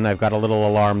joining in. I've got a little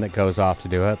alarm that goes off to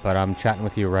do it, but I'm chatting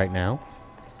with you right now.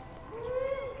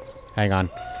 Hang on.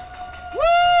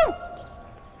 Woo!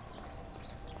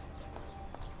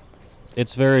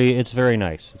 It's very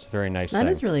nice. It's a very nice thing. That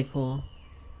is really cool.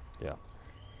 Yeah.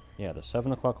 Yeah, the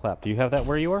 7 o'clock clap. Do you have that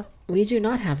where you are? We do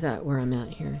not have that where I'm at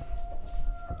here.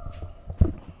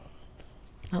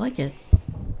 I like it.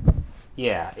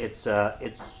 Yeah, it's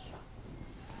nice.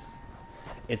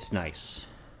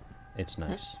 It's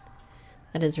nice.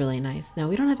 That is really nice. No,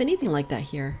 we don't have anything like that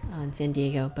here in San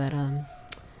Diego, but I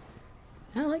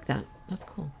like that. That's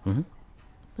cool.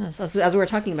 Mm-hmm. As we were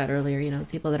talking about earlier,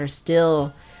 people that are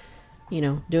still,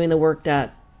 doing the work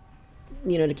that,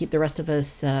 to keep the rest of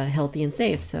us healthy and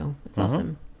safe. So it's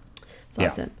awesome. It's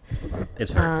awesome.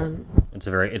 It's very cool.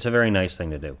 It's a very nice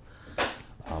thing to do.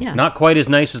 Yeah. Not quite as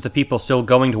nice as the people still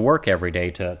going to work every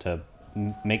day to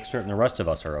make certain the rest of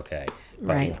us are okay.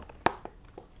 But, right.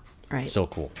 Right. Still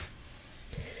cool.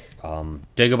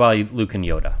 Dagobah, Luke, and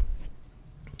Yoda.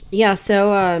 Yeah,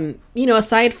 so,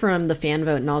 aside from the fan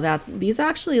vote and all that, these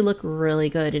actually look really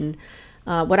good. And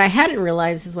what I hadn't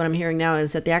realized is what I'm hearing now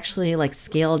is that they actually,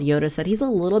 scaled Yoda, said he's a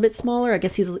little bit smaller. I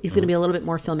guess he's going to be a little bit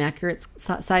more film accurate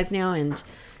size now, and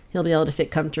he'll be able to fit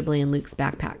comfortably in Luke's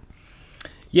backpack.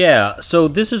 Yeah, so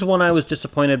this is one I was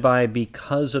disappointed by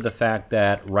because of the fact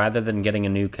that rather than getting a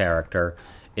new character,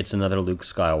 it's another Luke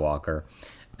Skywalker.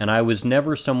 And I was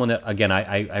never someone that, again,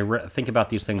 I think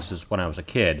about these things as when I was a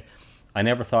kid. I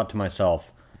never thought to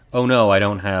myself, oh no, I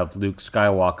don't have Luke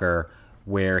Skywalker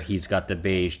where he's got the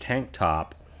beige tank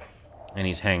top and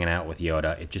he's hanging out with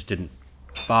Yoda. It just didn't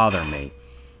bother me.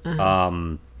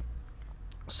 Uh-huh.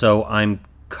 So I'm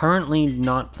currently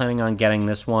not planning on getting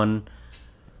this one.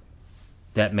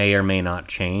 That may or may not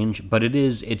change, but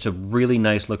it's a really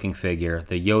nice looking figure.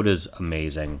 The Yoda's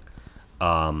amazing.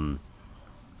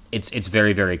 It's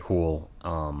very, very cool.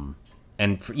 And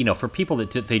for people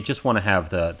that they just want to have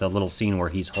the little scene where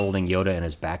he's holding Yoda in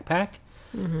his backpack,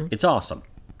 it's awesome.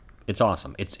 It's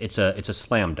awesome. It's a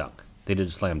slam dunk. They did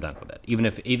a slam dunk with it, even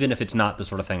if it's not the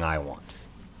sort of thing I want.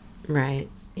 Right.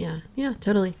 Yeah. Yeah.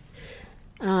 Totally.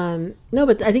 No,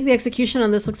 but I think the execution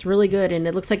on this looks really good, and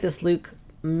it looks like this Luke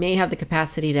may have the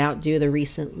capacity to outdo the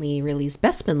recently released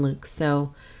Bespin Luke.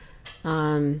 So,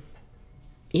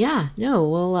 yeah. No,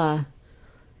 we'll.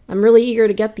 I'm really eager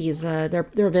to get these. They're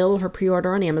available for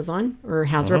pre-order on Amazon or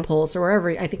Hasbro Pulse or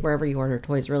wherever you order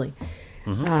toys, really.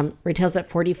 Retails at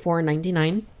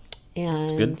 $44.99,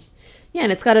 and good. Yeah,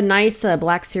 and it's got a nice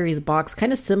Black Series box,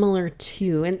 kind of similar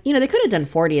to, and they could have done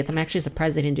 40th. I'm actually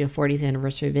surprised they didn't do a 40th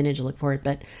anniversary vintage look for it,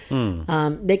 but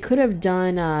they could have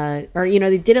done,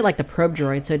 they did it like the Probe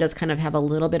Droid, so it does kind of have a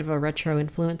little bit of a retro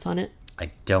influence on it.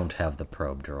 I don't have the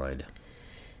Probe Droid.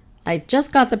 I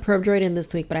just got the Probe Droid in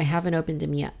this week, but I haven't opened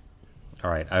him yet. All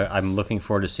right, I'm looking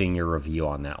forward to seeing your review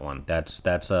on that one.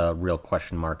 That's a real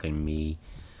question mark in me.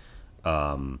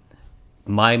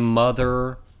 My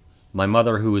mother,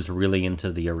 who was really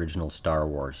into the original Star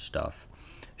Wars stuff,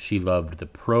 she loved the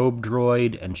Probe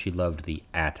Droid and she loved the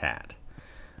AT-AT.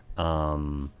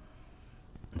 So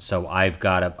I've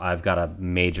got a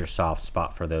major soft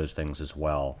spot for those things as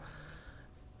well.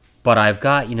 But I've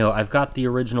got the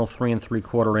original 3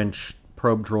 3/4 inch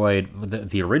Probe Droid,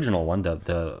 the original one,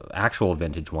 the actual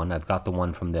vintage one. I've got the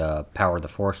one from the Power of the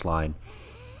Force line.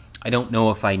 I don't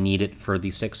know if I need it for the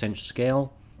 6-inch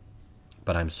scale,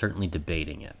 but I'm certainly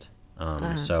debating it.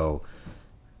 So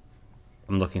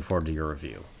I'm looking forward to your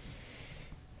review.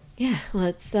 Yeah, well,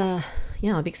 it's I'll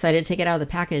be excited to take it out of the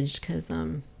package because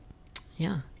Probe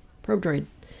Droid.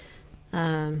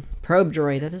 Probe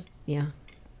Droid. That is, yeah.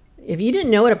 If you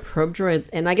didn't know what a Probe Droid,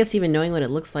 and I guess even knowing what it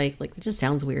looks like it just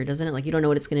sounds weird, doesn't it? Like you don't know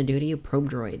what it's going to do to you. Probe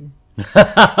Droid.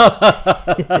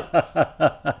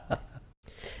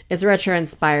 It's retro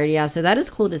inspired, yeah. So that is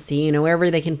cool to see. Wherever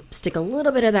they can stick a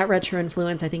little bit of that retro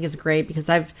influence, I think is great because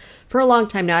for a long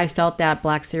time now, I felt that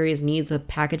Black Series needs a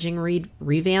packaging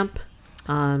revamp.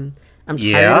 I'm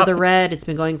tired of the red. It's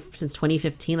been going since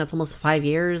 2015. That's almost 5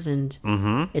 years, and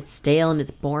it's stale and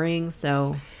it's boring.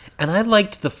 So, and I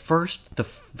liked the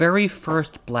very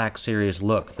first Black Series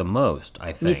look the most.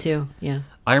 I think. Me too. Yeah.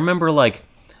 I remember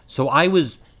so I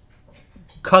was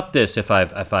cut this if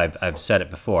I've said it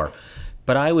before.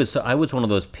 But I was one of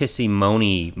those pissy,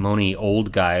 moany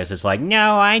old guys that's like,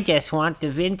 no, I just want the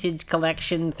vintage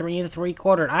collection 3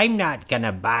 3/4. I'm not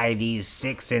gonna buy these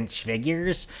 6-inch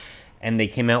figures. And they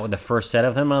came out with the first set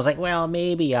of them. And I was like, well,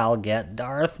 maybe I'll get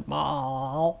Darth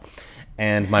Maul.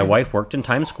 And my wife worked in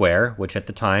Times Square, which at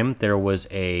the time there was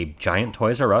a giant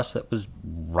Toys R Us that was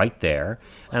right there.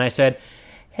 And I said,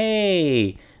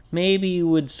 hey, maybe you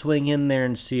would swing in there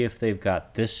and see if they've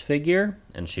got this figure.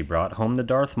 And she brought home the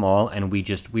Darth Maul, and we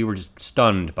were just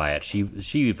stunned by it. She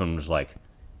even was like,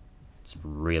 it's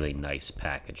really nice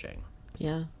packaging.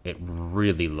 Yeah. It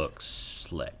really looks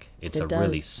slick. It does.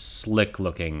 Really slick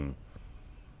looking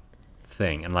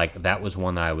thing. And that was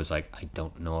one that I was like, I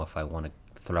don't know if I want to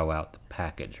throw out the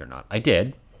package or not. I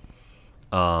did.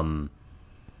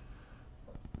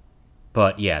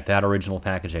 But yeah, that original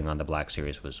packaging on the Black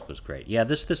Series was great. Yeah,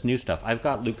 this new stuff. I've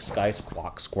got Luke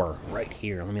Skywalker right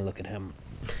here. Let me look at him.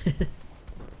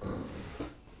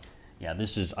 Yeah,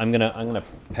 this is. I'm gonna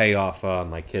pay off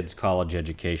my kid's college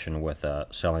education with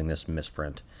selling this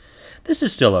misprint. This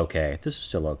is still okay.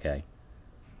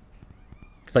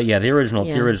 But yeah, the original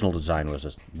design was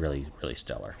just really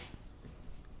stellar.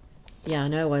 Yeah, I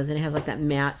know it was, and it has that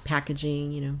matte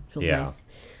packaging. Feels nice.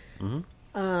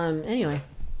 Mm-hmm. Anyway.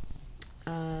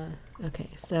 Okay,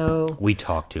 so we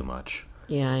talk too much.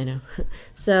 Yeah, I know.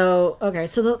 So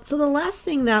the last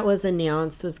thing that was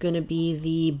announced was going to be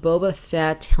the Boba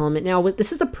Fett helmet. Now,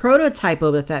 this is the prototype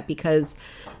Boba Fett because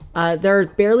they're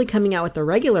barely coming out with the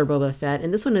regular Boba Fett,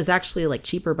 and this one is actually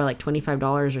cheaper by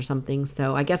 $25 or something.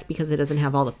 So I guess because it doesn't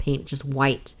have all the paint, just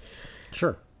white.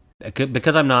 Sure.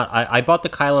 Because I bought the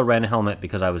Kylo Ren helmet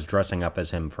because I was dressing up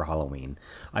as him for Halloween.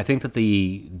 I think that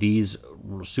these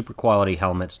super quality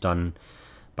helmets done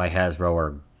by Hasbro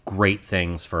are great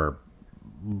things for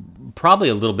probably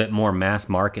a little bit more mass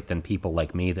market than people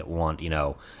like me that want,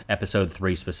 Episode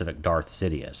 3 specific Darth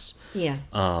Sidious. Yeah.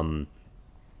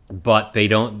 But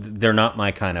they're not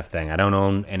my kind of thing. I don't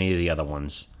own any of the other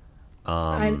ones.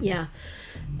 Yeah.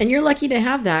 And you're lucky to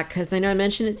have that because I know I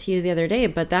mentioned it to you the other day,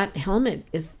 but that helmet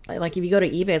is if you go to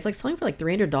eBay, it's selling for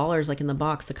 $300 in the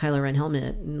box, the Kylo Ren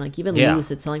helmet. And even loose,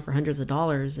 it's selling for hundreds of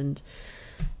dollars. And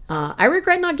I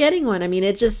regret not getting one. I mean,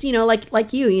 it just,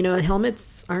 like you,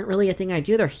 helmets aren't really a thing I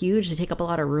do. They're huge. They take up a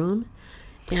lot of room.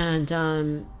 And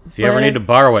if you ever need to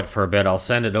borrow it for a bit, I'll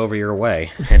send it over your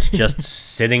way. It's just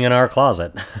sitting in our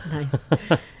closet. Nice.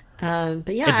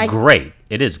 But yeah, it's great.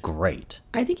 It is great.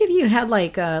 I think if you had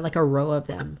a row of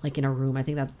them, in a room, I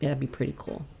think that'd be pretty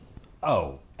cool.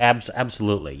 Oh,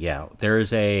 absolutely. Yeah.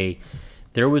 There's a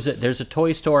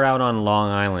toy store out on Long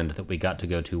Island that we got to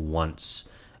go to once,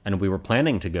 and we were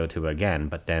planning to go to again,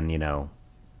 but then,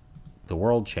 the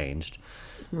world changed.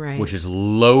 Right. Which is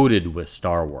loaded with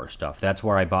Star Wars stuff. That's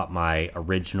where I bought my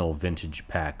original vintage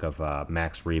pack of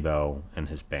Max Rebo and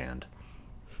his band.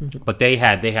 But they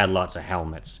had lots of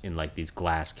helmets in these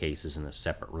glass cases in a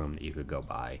separate room that you could go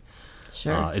buy.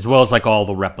 Sure. As well as all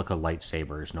the replica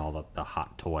lightsabers and all the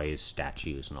Hot Toys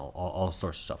statues and all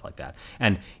sorts of stuff like that.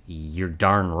 And you're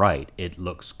darn right, it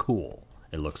looks cool.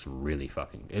 It looks really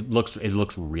it looks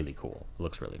really cool. It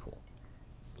looks really cool.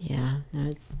 Yeah,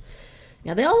 no,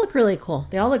 yeah, they all look really cool.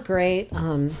 They all look great.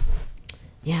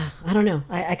 Yeah, I don't know.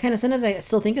 I kind of sometimes I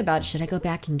still think about, should I go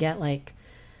back and get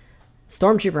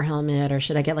Stormtrooper helmet, or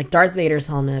should I get Darth Vader's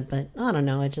helmet? But I don't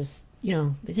know. It just,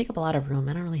 they take up a lot of room.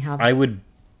 I don't really have. I would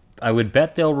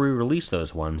bet they'll re-release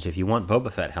those ones. If you want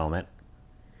Boba Fett helmet,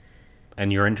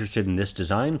 and you're interested in this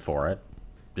design for it,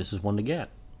 this is one to get.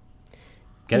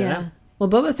 Get it now. Well,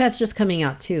 Boba Fett's just coming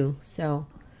out too, so.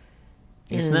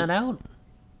 Isn't that out?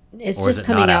 It's or just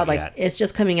coming out it's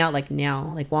just coming out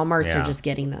now. Walmart's are just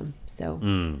getting them. So.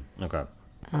 Okay.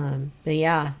 But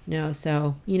yeah, no.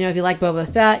 So if you like Boba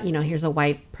Fett, here's a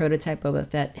white prototype Boba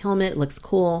Fett helmet. It looks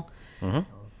cool. Mm-hmm.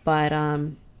 But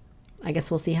I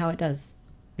guess we'll see how it does.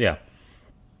 Yeah.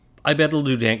 I bet it'll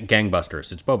do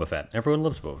gangbusters. It's Boba Fett. Everyone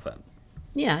loves Boba Fett.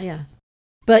 Yeah.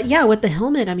 But yeah, with the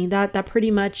helmet, I mean, that pretty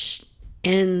much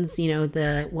ends,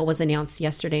 what was announced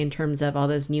yesterday in terms of all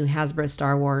those new Hasbro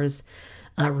Star Wars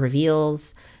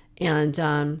reveals. And,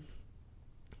 I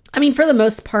mean, for the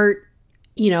most part,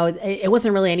 it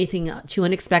wasn't really anything too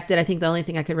unexpected. I think the only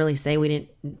thing I could really say we didn't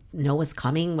know was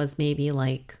coming was maybe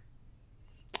like,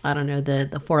 I don't know, the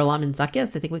 4-LOM and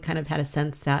Zuckuss. I think we kind of had a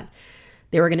sense that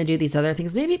they were going to do these other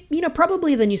things. Maybe,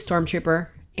 probably the new Stormtrooper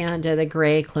and the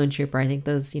gray Clone Trooper. I think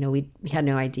those, we had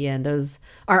no idea. And those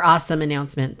are awesome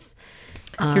announcements.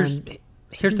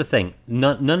 Here's the thing.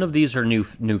 None of these are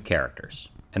new characters.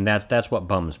 And that's what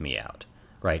bums me out,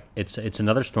 right? It's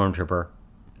another Stormtrooper.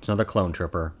 It's another Clone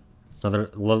Trooper. It's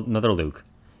another Luke.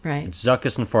 Right. It's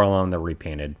Zuckuss and 4-LOM that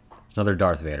repainted. It's another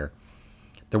Darth Vader.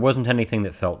 There wasn't anything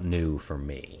that felt new for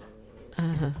me.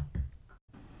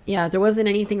 Yeah, there wasn't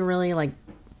anything really like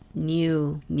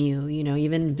new,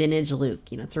 even vintage Luke,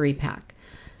 it's a repack.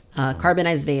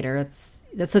 Carbonized Vader,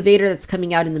 that's a Vader that's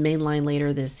coming out in the main line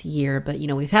later this year, but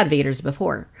we've had Vaders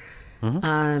before.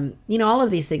 All of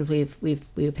these things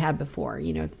we've had before.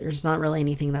 There's not really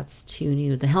anything that's too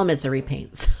new. The helmet's a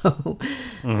repaint, so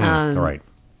right.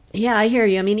 Yeah, I hear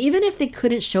you. I mean, even if they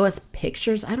couldn't show us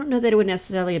pictures, I don't know that it would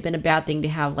necessarily have been a bad thing to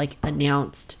have like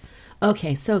announced.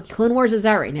 Okay, so Clone Wars is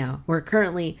out right now. We're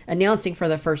currently announcing for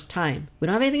the first time. We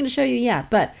don't have anything to show you yet,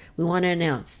 but we want to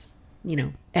announce,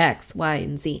 X, Y,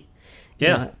 and Z.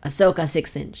 Ahsoka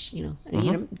 6-inch,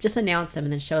 just announce them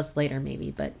and then show us later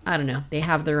maybe. But I don't know. They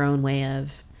have their own way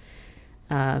of,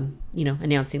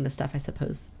 announcing the stuff, I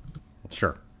suppose.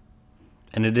 Sure.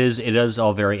 And it is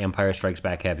all very Empire Strikes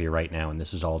Back heavy right now, and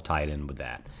this is all tied in with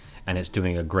that. And it's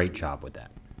doing a great job with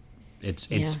that. It's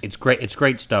great. It's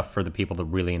great stuff for the people that are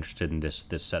really interested in this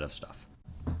set of stuff.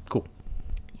 Cool.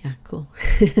 Yeah, cool.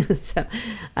 So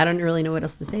I don't really know what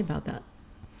else to say about that.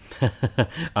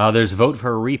 There's a vote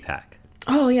for a repack.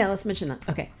 Oh yeah, let's mention that.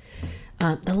 Okay.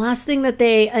 The last thing that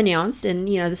they announced, and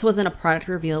this wasn't a product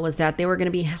reveal, was that they were going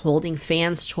to be holding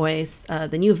Fans Choice,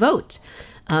 the new vote.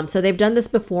 So they've done this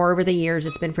before over the years.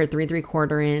 It's been for 3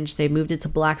 3/4 inch. They've moved it to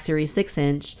Black Series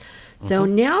 6-inch. So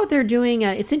now they're doing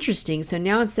it's interesting. So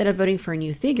now instead of voting for a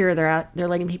new figure, they're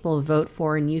letting people vote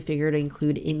for a new figure to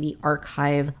include in the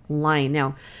archive line.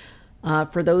 Now,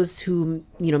 for those who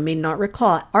may not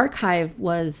recall, archive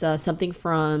was something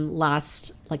from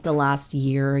the last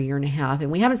year and a half,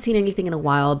 and we haven't seen anything in a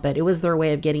while. But it was their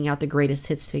way of getting out the greatest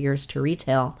hits figures to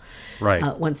retail. Right.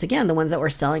 Once again, the ones that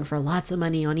were selling for lots of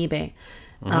money on eBay.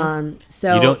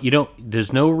 So you don't.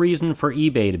 There's no reason for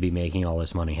eBay to be making all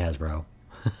this money, Hasbro.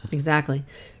 Exactly.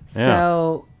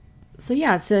 So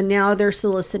So now they're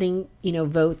soliciting,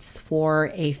 votes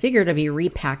for a figure to be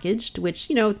repackaged, which,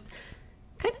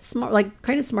 kind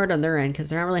of smart on their end,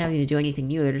 because they're not really having to do anything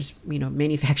new. They're just,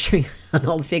 manufacturing an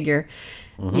old figure,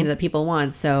 that people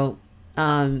want. So,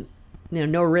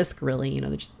 no risk really,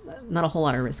 there's just not a whole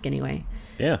lot of risk anyway.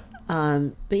 Yeah.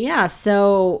 But yeah,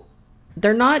 so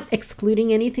they're not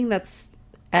excluding anything that's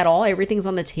at all. Everything's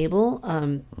on the table,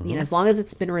 as long as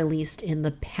it's been released in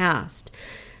the past.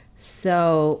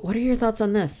 So what are your thoughts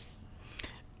on this?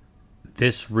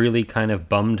 This really kind of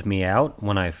bummed me out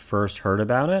when I first heard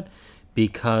about it,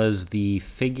 because the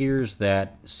figures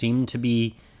that seem to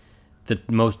be the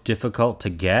most difficult to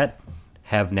get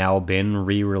have now been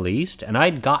re-released, and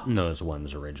I'd gotten those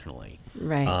ones originally.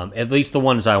 Right. At least the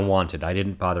ones I wanted. I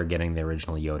didn't bother getting the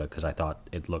original Yoda because I thought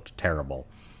it looked terrible,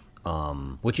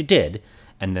 which it did.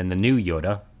 And then the new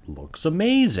Yoda looks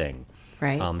amazing.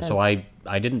 Right. So I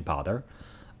didn't bother.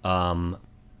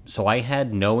 So I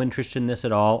had no interest in this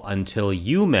at all until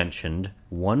you mentioned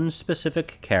one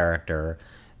specific character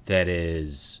that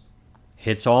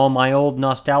hits all my old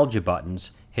nostalgia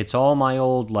buttons, hits all my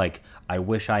old, I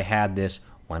wish I had this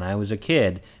when I was a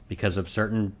kid because of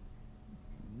certain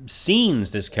scenes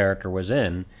this character was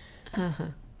in. Uh-huh.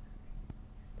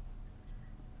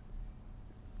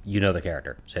 You know the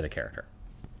character. Say the character.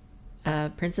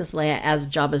 Princess Leia as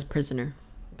Jabba's prisoner.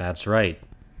 That's right.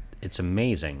 It's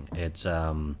amazing. It's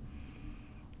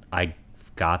I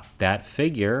got that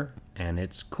figure and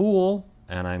it's cool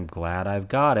and I'm glad I've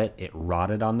got it. It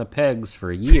rotted on the pegs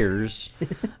for years.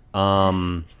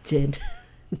 It did.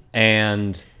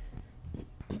 And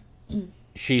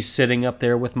she's sitting up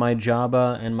there with my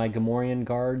Jabba and my Gamorrean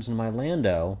guards and my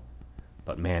Lando.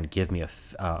 But man, give me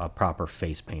a proper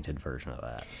face painted version of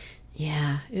that.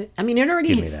 Yeah, it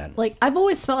already I've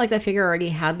always felt like that figure already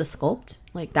had the sculpt,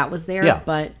 that was there. Yeah.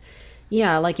 But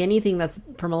yeah, anything that's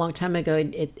from a long time ago,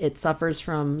 it suffers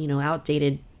from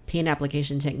outdated paint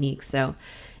application techniques. So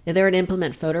if they were to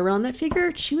implement photo real on that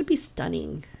figure, she would be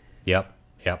stunning. Yep.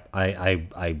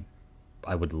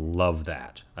 I would love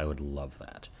that. I would love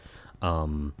that.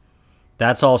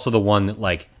 That's also the one that,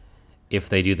 like, if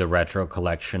they do the retro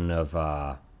collection of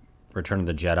Return of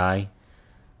the Jedi,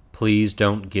 please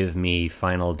don't give me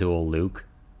Final Duel Luke.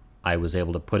 I was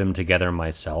able to put him together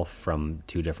myself from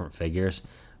 2 different figures.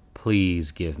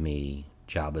 Please give me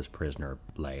Jabba's Prisoner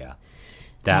Leia.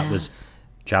 That was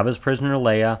Jabba's Prisoner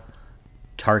Leia,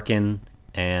 Tarkin,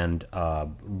 and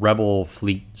Rebel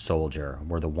Fleet Soldier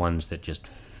were the ones that just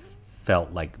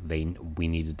felt like we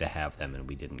needed to have them, and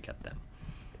we didn't get them.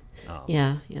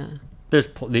 Yeah. There's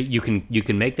you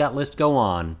can make that list go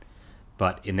on,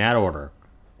 but in that order: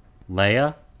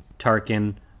 Leia,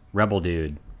 Tarkin, Rebel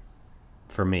Dude.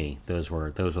 For me, those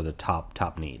were the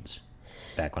top needs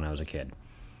back when I was a kid.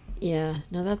 Yeah,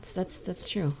 no, that's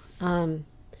true.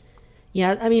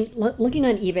 Yeah, I mean, looking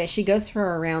on eBay, she goes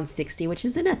for around 60, which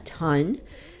isn't a ton.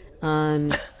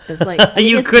 It's like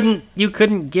you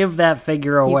couldn't give that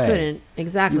figure away. You couldn't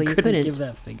exactly. You couldn't give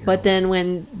that figure. But away. then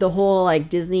when the whole like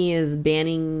Disney is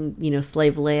banning,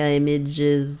 Slave Leia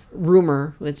images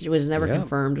rumor, which was never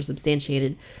confirmed or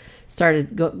substantiated,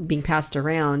 started being passed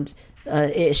around,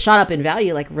 it shot up in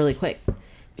value like really quick,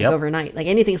 overnight. Like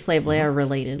anything Slave Leia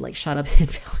related, like shot up in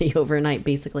value overnight,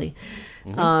 basically.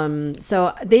 So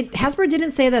Hasbro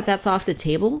didn't say that that's off the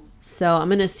table. So I'm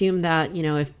gonna assume that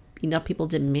if enough people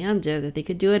demand it, that they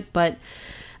could do it, but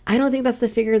I don't think that's the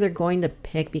figure they're going to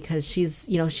pick because she's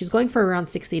going for around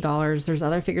 $60. There's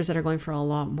other figures that are going for a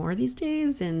lot more these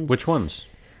days. And which ones?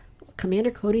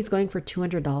 Commander Cody's going for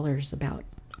 $200 about.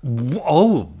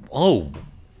 Oh,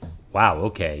 wow.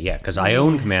 Okay, yeah, because I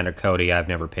own Commander Cody. I've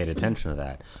never paid attention to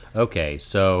that. Okay,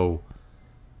 so,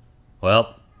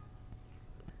 well,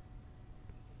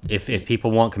 if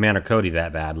people want Commander Cody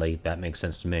that badly, that makes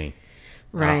sense to me.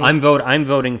 Right. I'm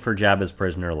voting for Jabba's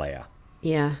Prisoner Leia.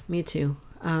 Yeah, me too.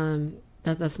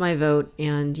 That's my vote,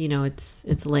 and it's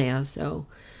Leia. So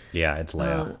yeah, it's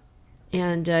Leia.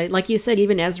 And like you said,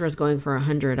 even Ezra's going for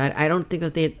 100. I don't think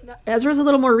that Ezra's a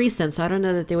little more recent, so I don't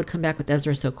know that they would come back with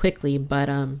Ezra so quickly. But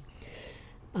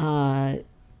I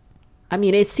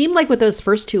mean, it seemed like with those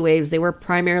first 2 waves, they were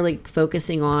primarily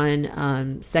focusing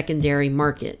on secondary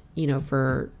market.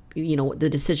 For the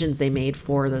decisions they made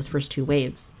for those first 2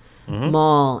 waves.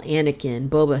 Maul, Anakin,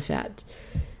 Boba Fett,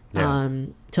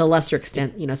 to a lesser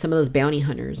extent, some of those bounty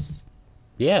hunters.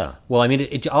 Yeah. Well, I mean,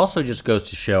 it also just goes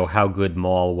to show how good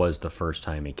Maul was the first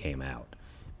time he came out.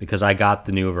 Because I got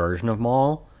the new version of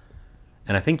Maul,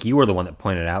 and I think you were the one that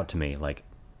pointed out to me, like,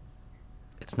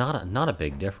 it's not a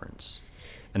big difference.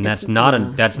 And that's not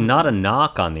a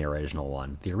knock on the original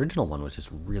one. The original one was just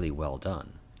really well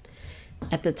done.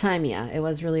 At the time, yeah, it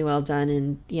was really well done,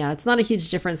 and yeah, it's not a huge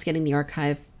difference getting the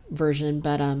archive version,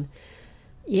 but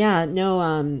there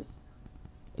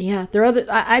are other.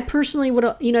 I personally would,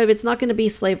 if it's not going to be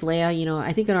Slave Leia,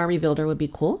 I think an army builder would be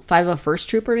cool. 501st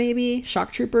Trooper, maybe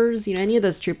shock troopers. Any of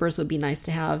those troopers would be nice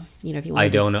to have. If you want.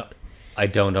 I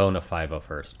don't own a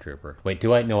 501st Trooper. Wait,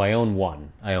 do I? No, I own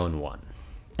one.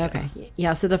 Okay,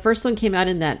 yeah. So the first one came out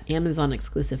in that Amazon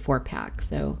exclusive 4-pack.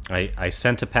 So I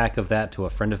sent a pack of that to a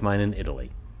friend of mine in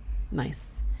Italy.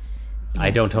 Nice. Yes.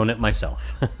 I don't own it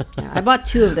myself. Yeah, I bought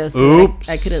 2 of those. So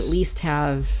I could at least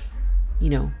have,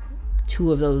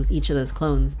 2 of those, each of those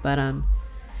clones. But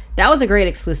that was a great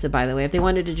exclusive, by the way. If they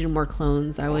wanted to do more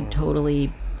clones, I would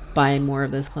totally buy more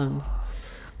of those clones.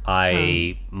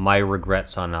 My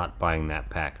regrets on not buying that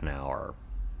pack now are.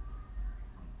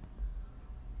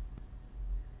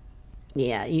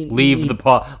 Yeah, leave the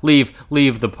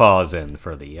pause in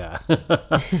for the.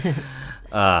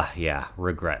 Yeah,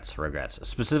 regrets.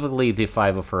 Specifically, the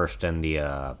 501st and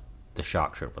the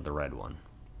shock trooper, the red one.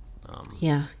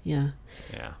 Yeah,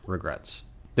 regrets.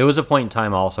 There was a point in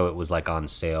time also it was like on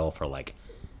sale for like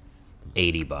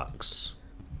 $80.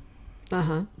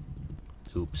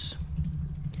 Oops.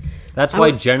 That's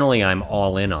why generally I'm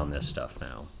all in on this stuff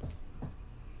now.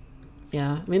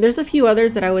 Yeah, I mean, there's a few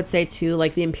others that I would say too,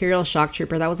 like the Imperial Shock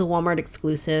Trooper. That was a Walmart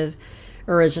exclusive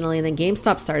originally, and then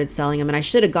GameStop started selling them, and I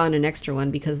should have gone an extra one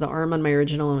because the arm on my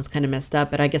original one was kind of messed up,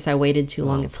 but I guess I waited too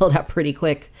long. It sold out pretty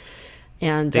quick.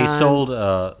 And they sold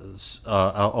a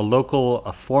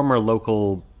former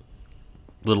local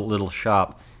little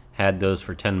shop had those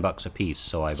for $10 a piece,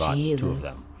 so I bought 2 of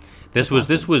them. This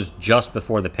was just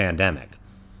before the pandemic.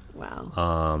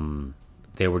 Wow.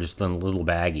 They were just in little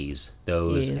baggies,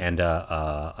 those. Jeez. And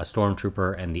a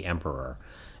Stormtrooper and the Emperor.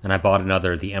 And I bought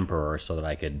the Emperor, so that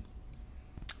I could,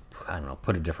 I don't know,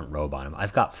 put a different robe on him.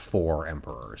 I've got 4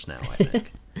 Emperors now, I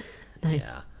think. Nice.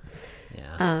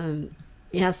 Yeah.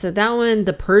 Yeah, so that one,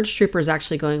 the Purge Trooper is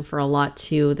actually going for a lot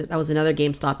too. That was another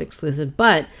GameStop exclusive,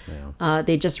 but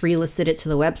they just relisted it to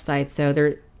the website.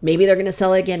 So maybe they're going to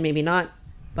sell it again, maybe not.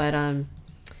 But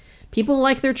people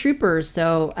like their troopers,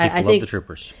 so I think the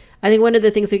troopers. I think one of the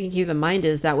things we can keep in mind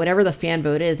is that whatever the fan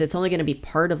vote is, it's only going to be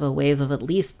part of a wave of at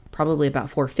least probably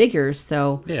about 4 figures.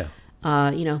 So yeah,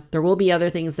 there will be other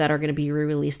things that are going to be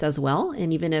re-released as well.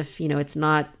 And even if it's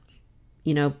not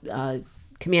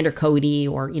Commander Cody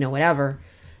or whatever,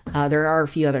 there are a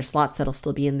few other slots that'll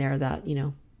still be in there that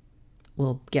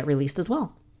will get released as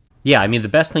well. Yeah, I mean, the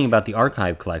best thing about the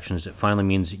archive collection is it finally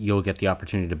means you'll get the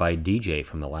opportunity to buy DJ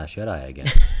from The Last Jedi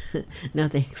again. No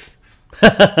thanks.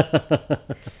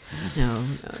 No,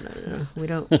 we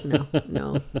don't.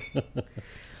 No.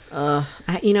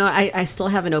 I still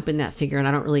haven't opened that figure, and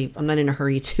I'm not in a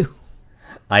hurry to.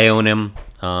 I own him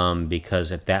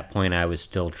because at that point I was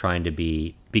still trying to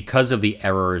be, because of the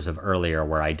errors of earlier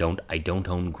where I don't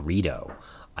own Greedo,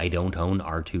 I don't own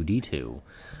R2-D2.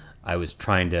 I was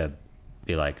trying to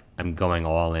be like, I'm going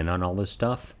all in on all this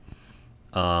stuff.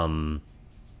 So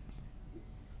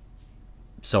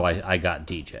I got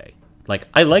DJ. Like,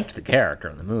 I liked the character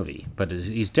in the movie, but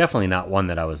he's definitely not one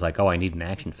that I was like, oh, I need an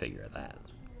action figure of that.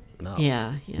 No.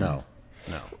 Yeah. No.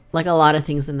 Like a lot of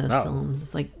things in those films.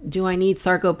 It's like, do I need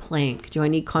Sarko Plank? Do I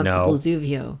need Constable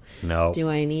Zuvio? No. Do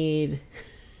I need...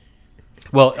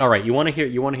 Well, all right. You want to hear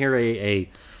a...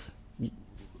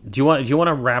 Do you want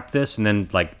to wrap this and then,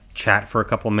 like, chat for a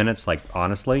couple of minutes, like,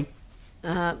 honestly?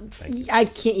 I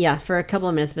can't, for a couple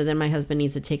of minutes, but then my husband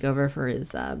needs to take over for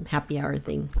his happy hour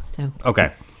thing. So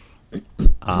okay.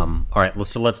 All right,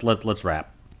 let's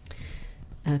wrap.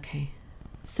 Okay.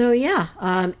 So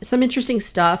some interesting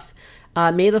stuff.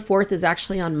 May the 4th is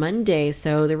actually on Monday,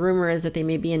 so the rumor is that they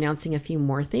may be announcing a few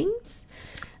more things.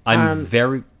 I'm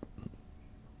very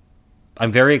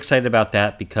excited about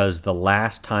that because the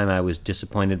last time I was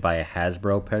disappointed by a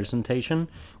Hasbro presentation,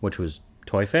 which was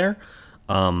Toy Fair,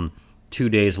 2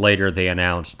 days later they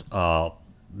announced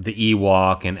the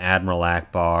Ewok and Admiral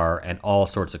Akbar and all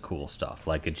sorts of cool stuff.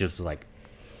 Like, it just like,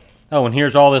 oh, and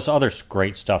here's all this other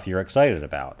great stuff you're excited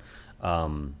about.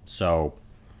 So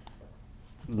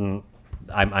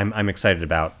I'm excited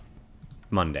about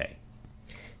Monday.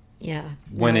 Yeah.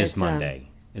 When is Monday?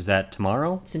 Is that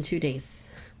tomorrow? It's in 2 days.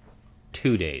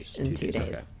 2 days. In 2 days.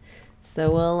 Okay. So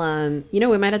we'll,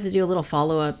 we might have to do a little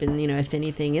follow-up and, if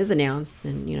anything is announced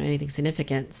and, anything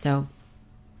significant. So.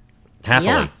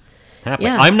 Happily.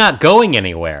 Yeah. I'm not going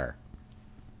anywhere.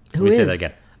 Let me say that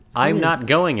again. I'm not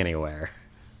going anywhere.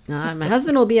 My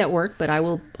husband will be at work, but I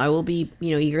will be,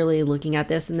 eagerly looking at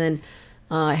this. And then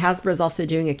Hasbro is also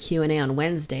doing a Q&A on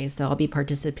Wednesday, so I'll be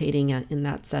participating in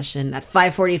that session at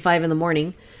 5:45 in the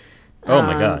morning. Oh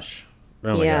my gosh.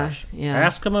 Oh my gosh. Yeah.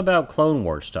 Ask them about Clone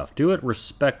Wars stuff.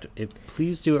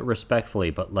 Please do it respectfully,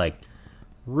 but like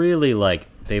really, like,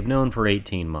 they've known for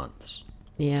 18 months.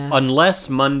 Yeah. Unless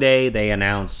Monday they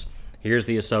announce, here's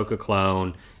the Ahsoka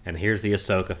clone, and here's the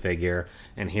Ahsoka figure,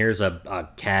 and here's a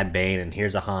Cad Bane, and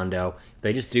here's a Hondo. If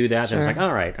they just do that, then it's like,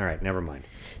 all right, never mind.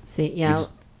 See,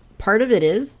 part of it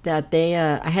is that they,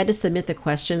 I had to submit the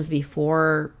questions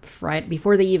before Friday,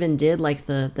 before they even did like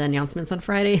the announcements on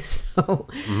Friday. So,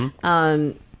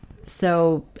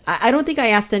 so I don't think I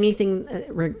asked anything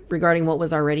regarding what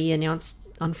was already announced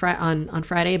on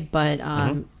Friday, but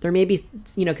there may be,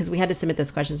 because we had to submit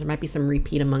those questions, there might be some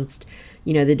repeat amongst,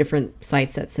 the different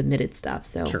sites that submitted stuff.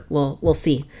 So sure. We'll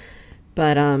see.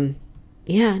 But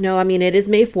it is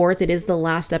May 4th. It is the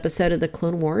last episode of the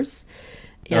Clone Wars.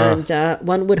 And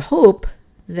one would hope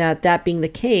that being the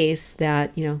case,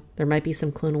 that, there might be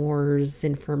some Clone Wars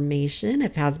information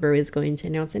if Hasbro is going to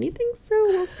announce anything. So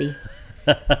we'll see.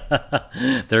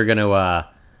 They're going to,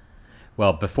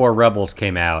 before Rebels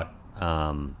came out,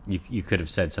 you could have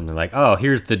said something like, oh,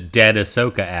 here's the dead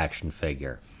Ahsoka action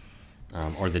figure.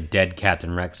 Or the dead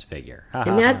Captain Rex figure.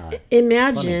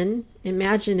 Imagine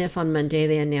if on Monday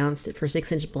they announced it for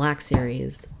 6-inch Black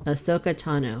Series, Ahsoka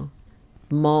Tano,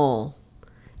 Maul,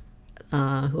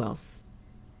 who else?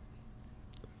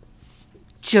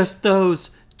 Just those.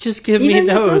 Just give me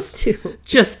those. Just those two.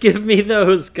 Just give me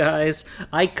those, guys.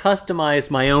 I customized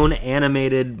my own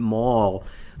animated Maul,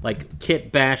 like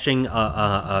kit bashing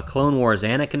a Clone Wars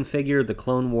Anakin figure, the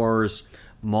Clone Wars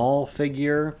Maul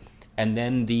figure, and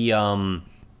then the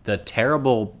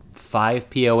terrible 5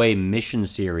 POA Mission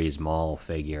Series Maul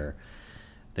figure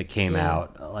that came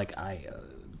out. Like,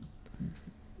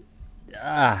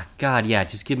 God, yeah,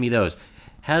 just give me those.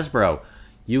 Hasbro,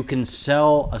 you can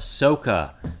sell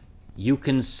Ahsoka. You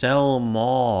can sell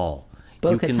Maul.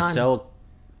 Bo-Katan. You can sell...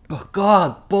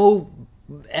 God,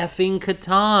 Effing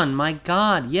Catan, my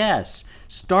God, yes.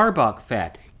 Starbuck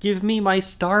Fett. Give me my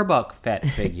Starbuck Fett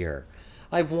figure.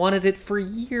 I've wanted it for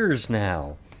years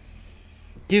now.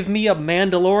 Give me a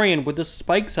Mandalorian with the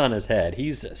spikes on his head.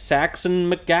 He's Saxon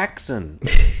McGaxon.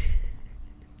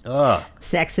 Ugh.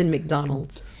 Saxon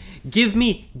McDonald. Give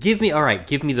me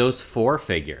those 4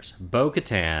 figures.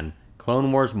 Bo-Katan,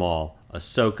 Clone Wars Maul,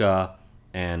 Ahsoka,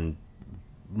 and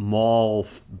Maul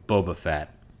Boba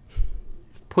Fett.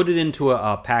 Put it into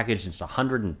a package that's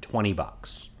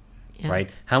 $120, right?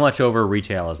 How much over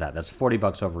retail is that? That's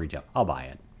 $40 over retail. I'll buy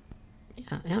it.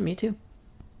 Yeah, me too.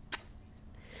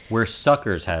 We're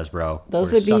suckers, Hasbro.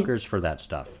 We're suckers for that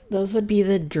stuff. Those would be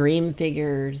the dream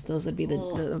figures. That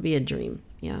would be a dream.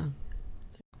 Yeah.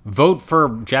 Vote for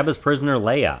Jabba's prisoner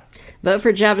Leia. Vote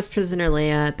for Jabba's prisoner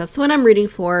Leia. That's the one I'm rooting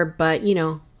for. But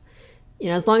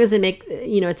as long as they make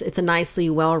it's a nicely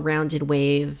well-rounded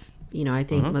wave. I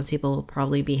think most people will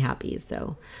probably be happy.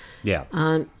 So, yeah.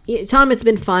 Tom, it's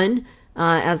been fun.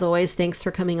 As always, thanks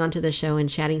for coming onto the show and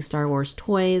chatting Star Wars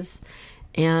toys.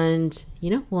 And,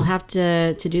 we'll have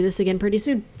to do this again pretty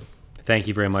soon. Thank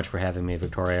you very much for having me,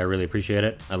 Victoria. I really appreciate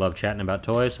it. I love chatting about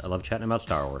toys. I love chatting about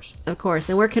Star Wars. Of course.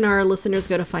 And where can our listeners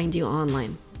go to find you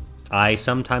online? I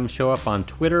sometimes show up on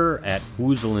Twitter at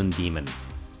Woozlin Demon.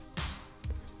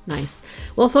 Nice.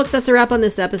 Well, folks, that's a wrap on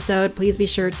this episode. Please be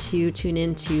sure to tune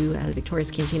in to the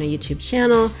Victoria's Cantina YouTube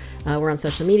channel. We're on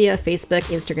social media, Facebook,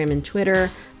 Instagram, and Twitter.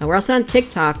 We're also on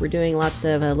TikTok. We're doing lots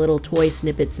of little toy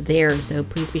snippets there. So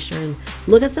please be sure and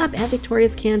look us up at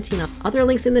Victoria's Cantina. Other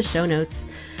links in the show notes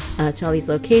to all these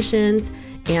locations.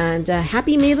 And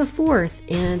happy May the 4th.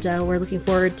 And we're looking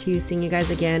forward to seeing you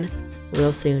guys again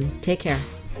real soon. Take care.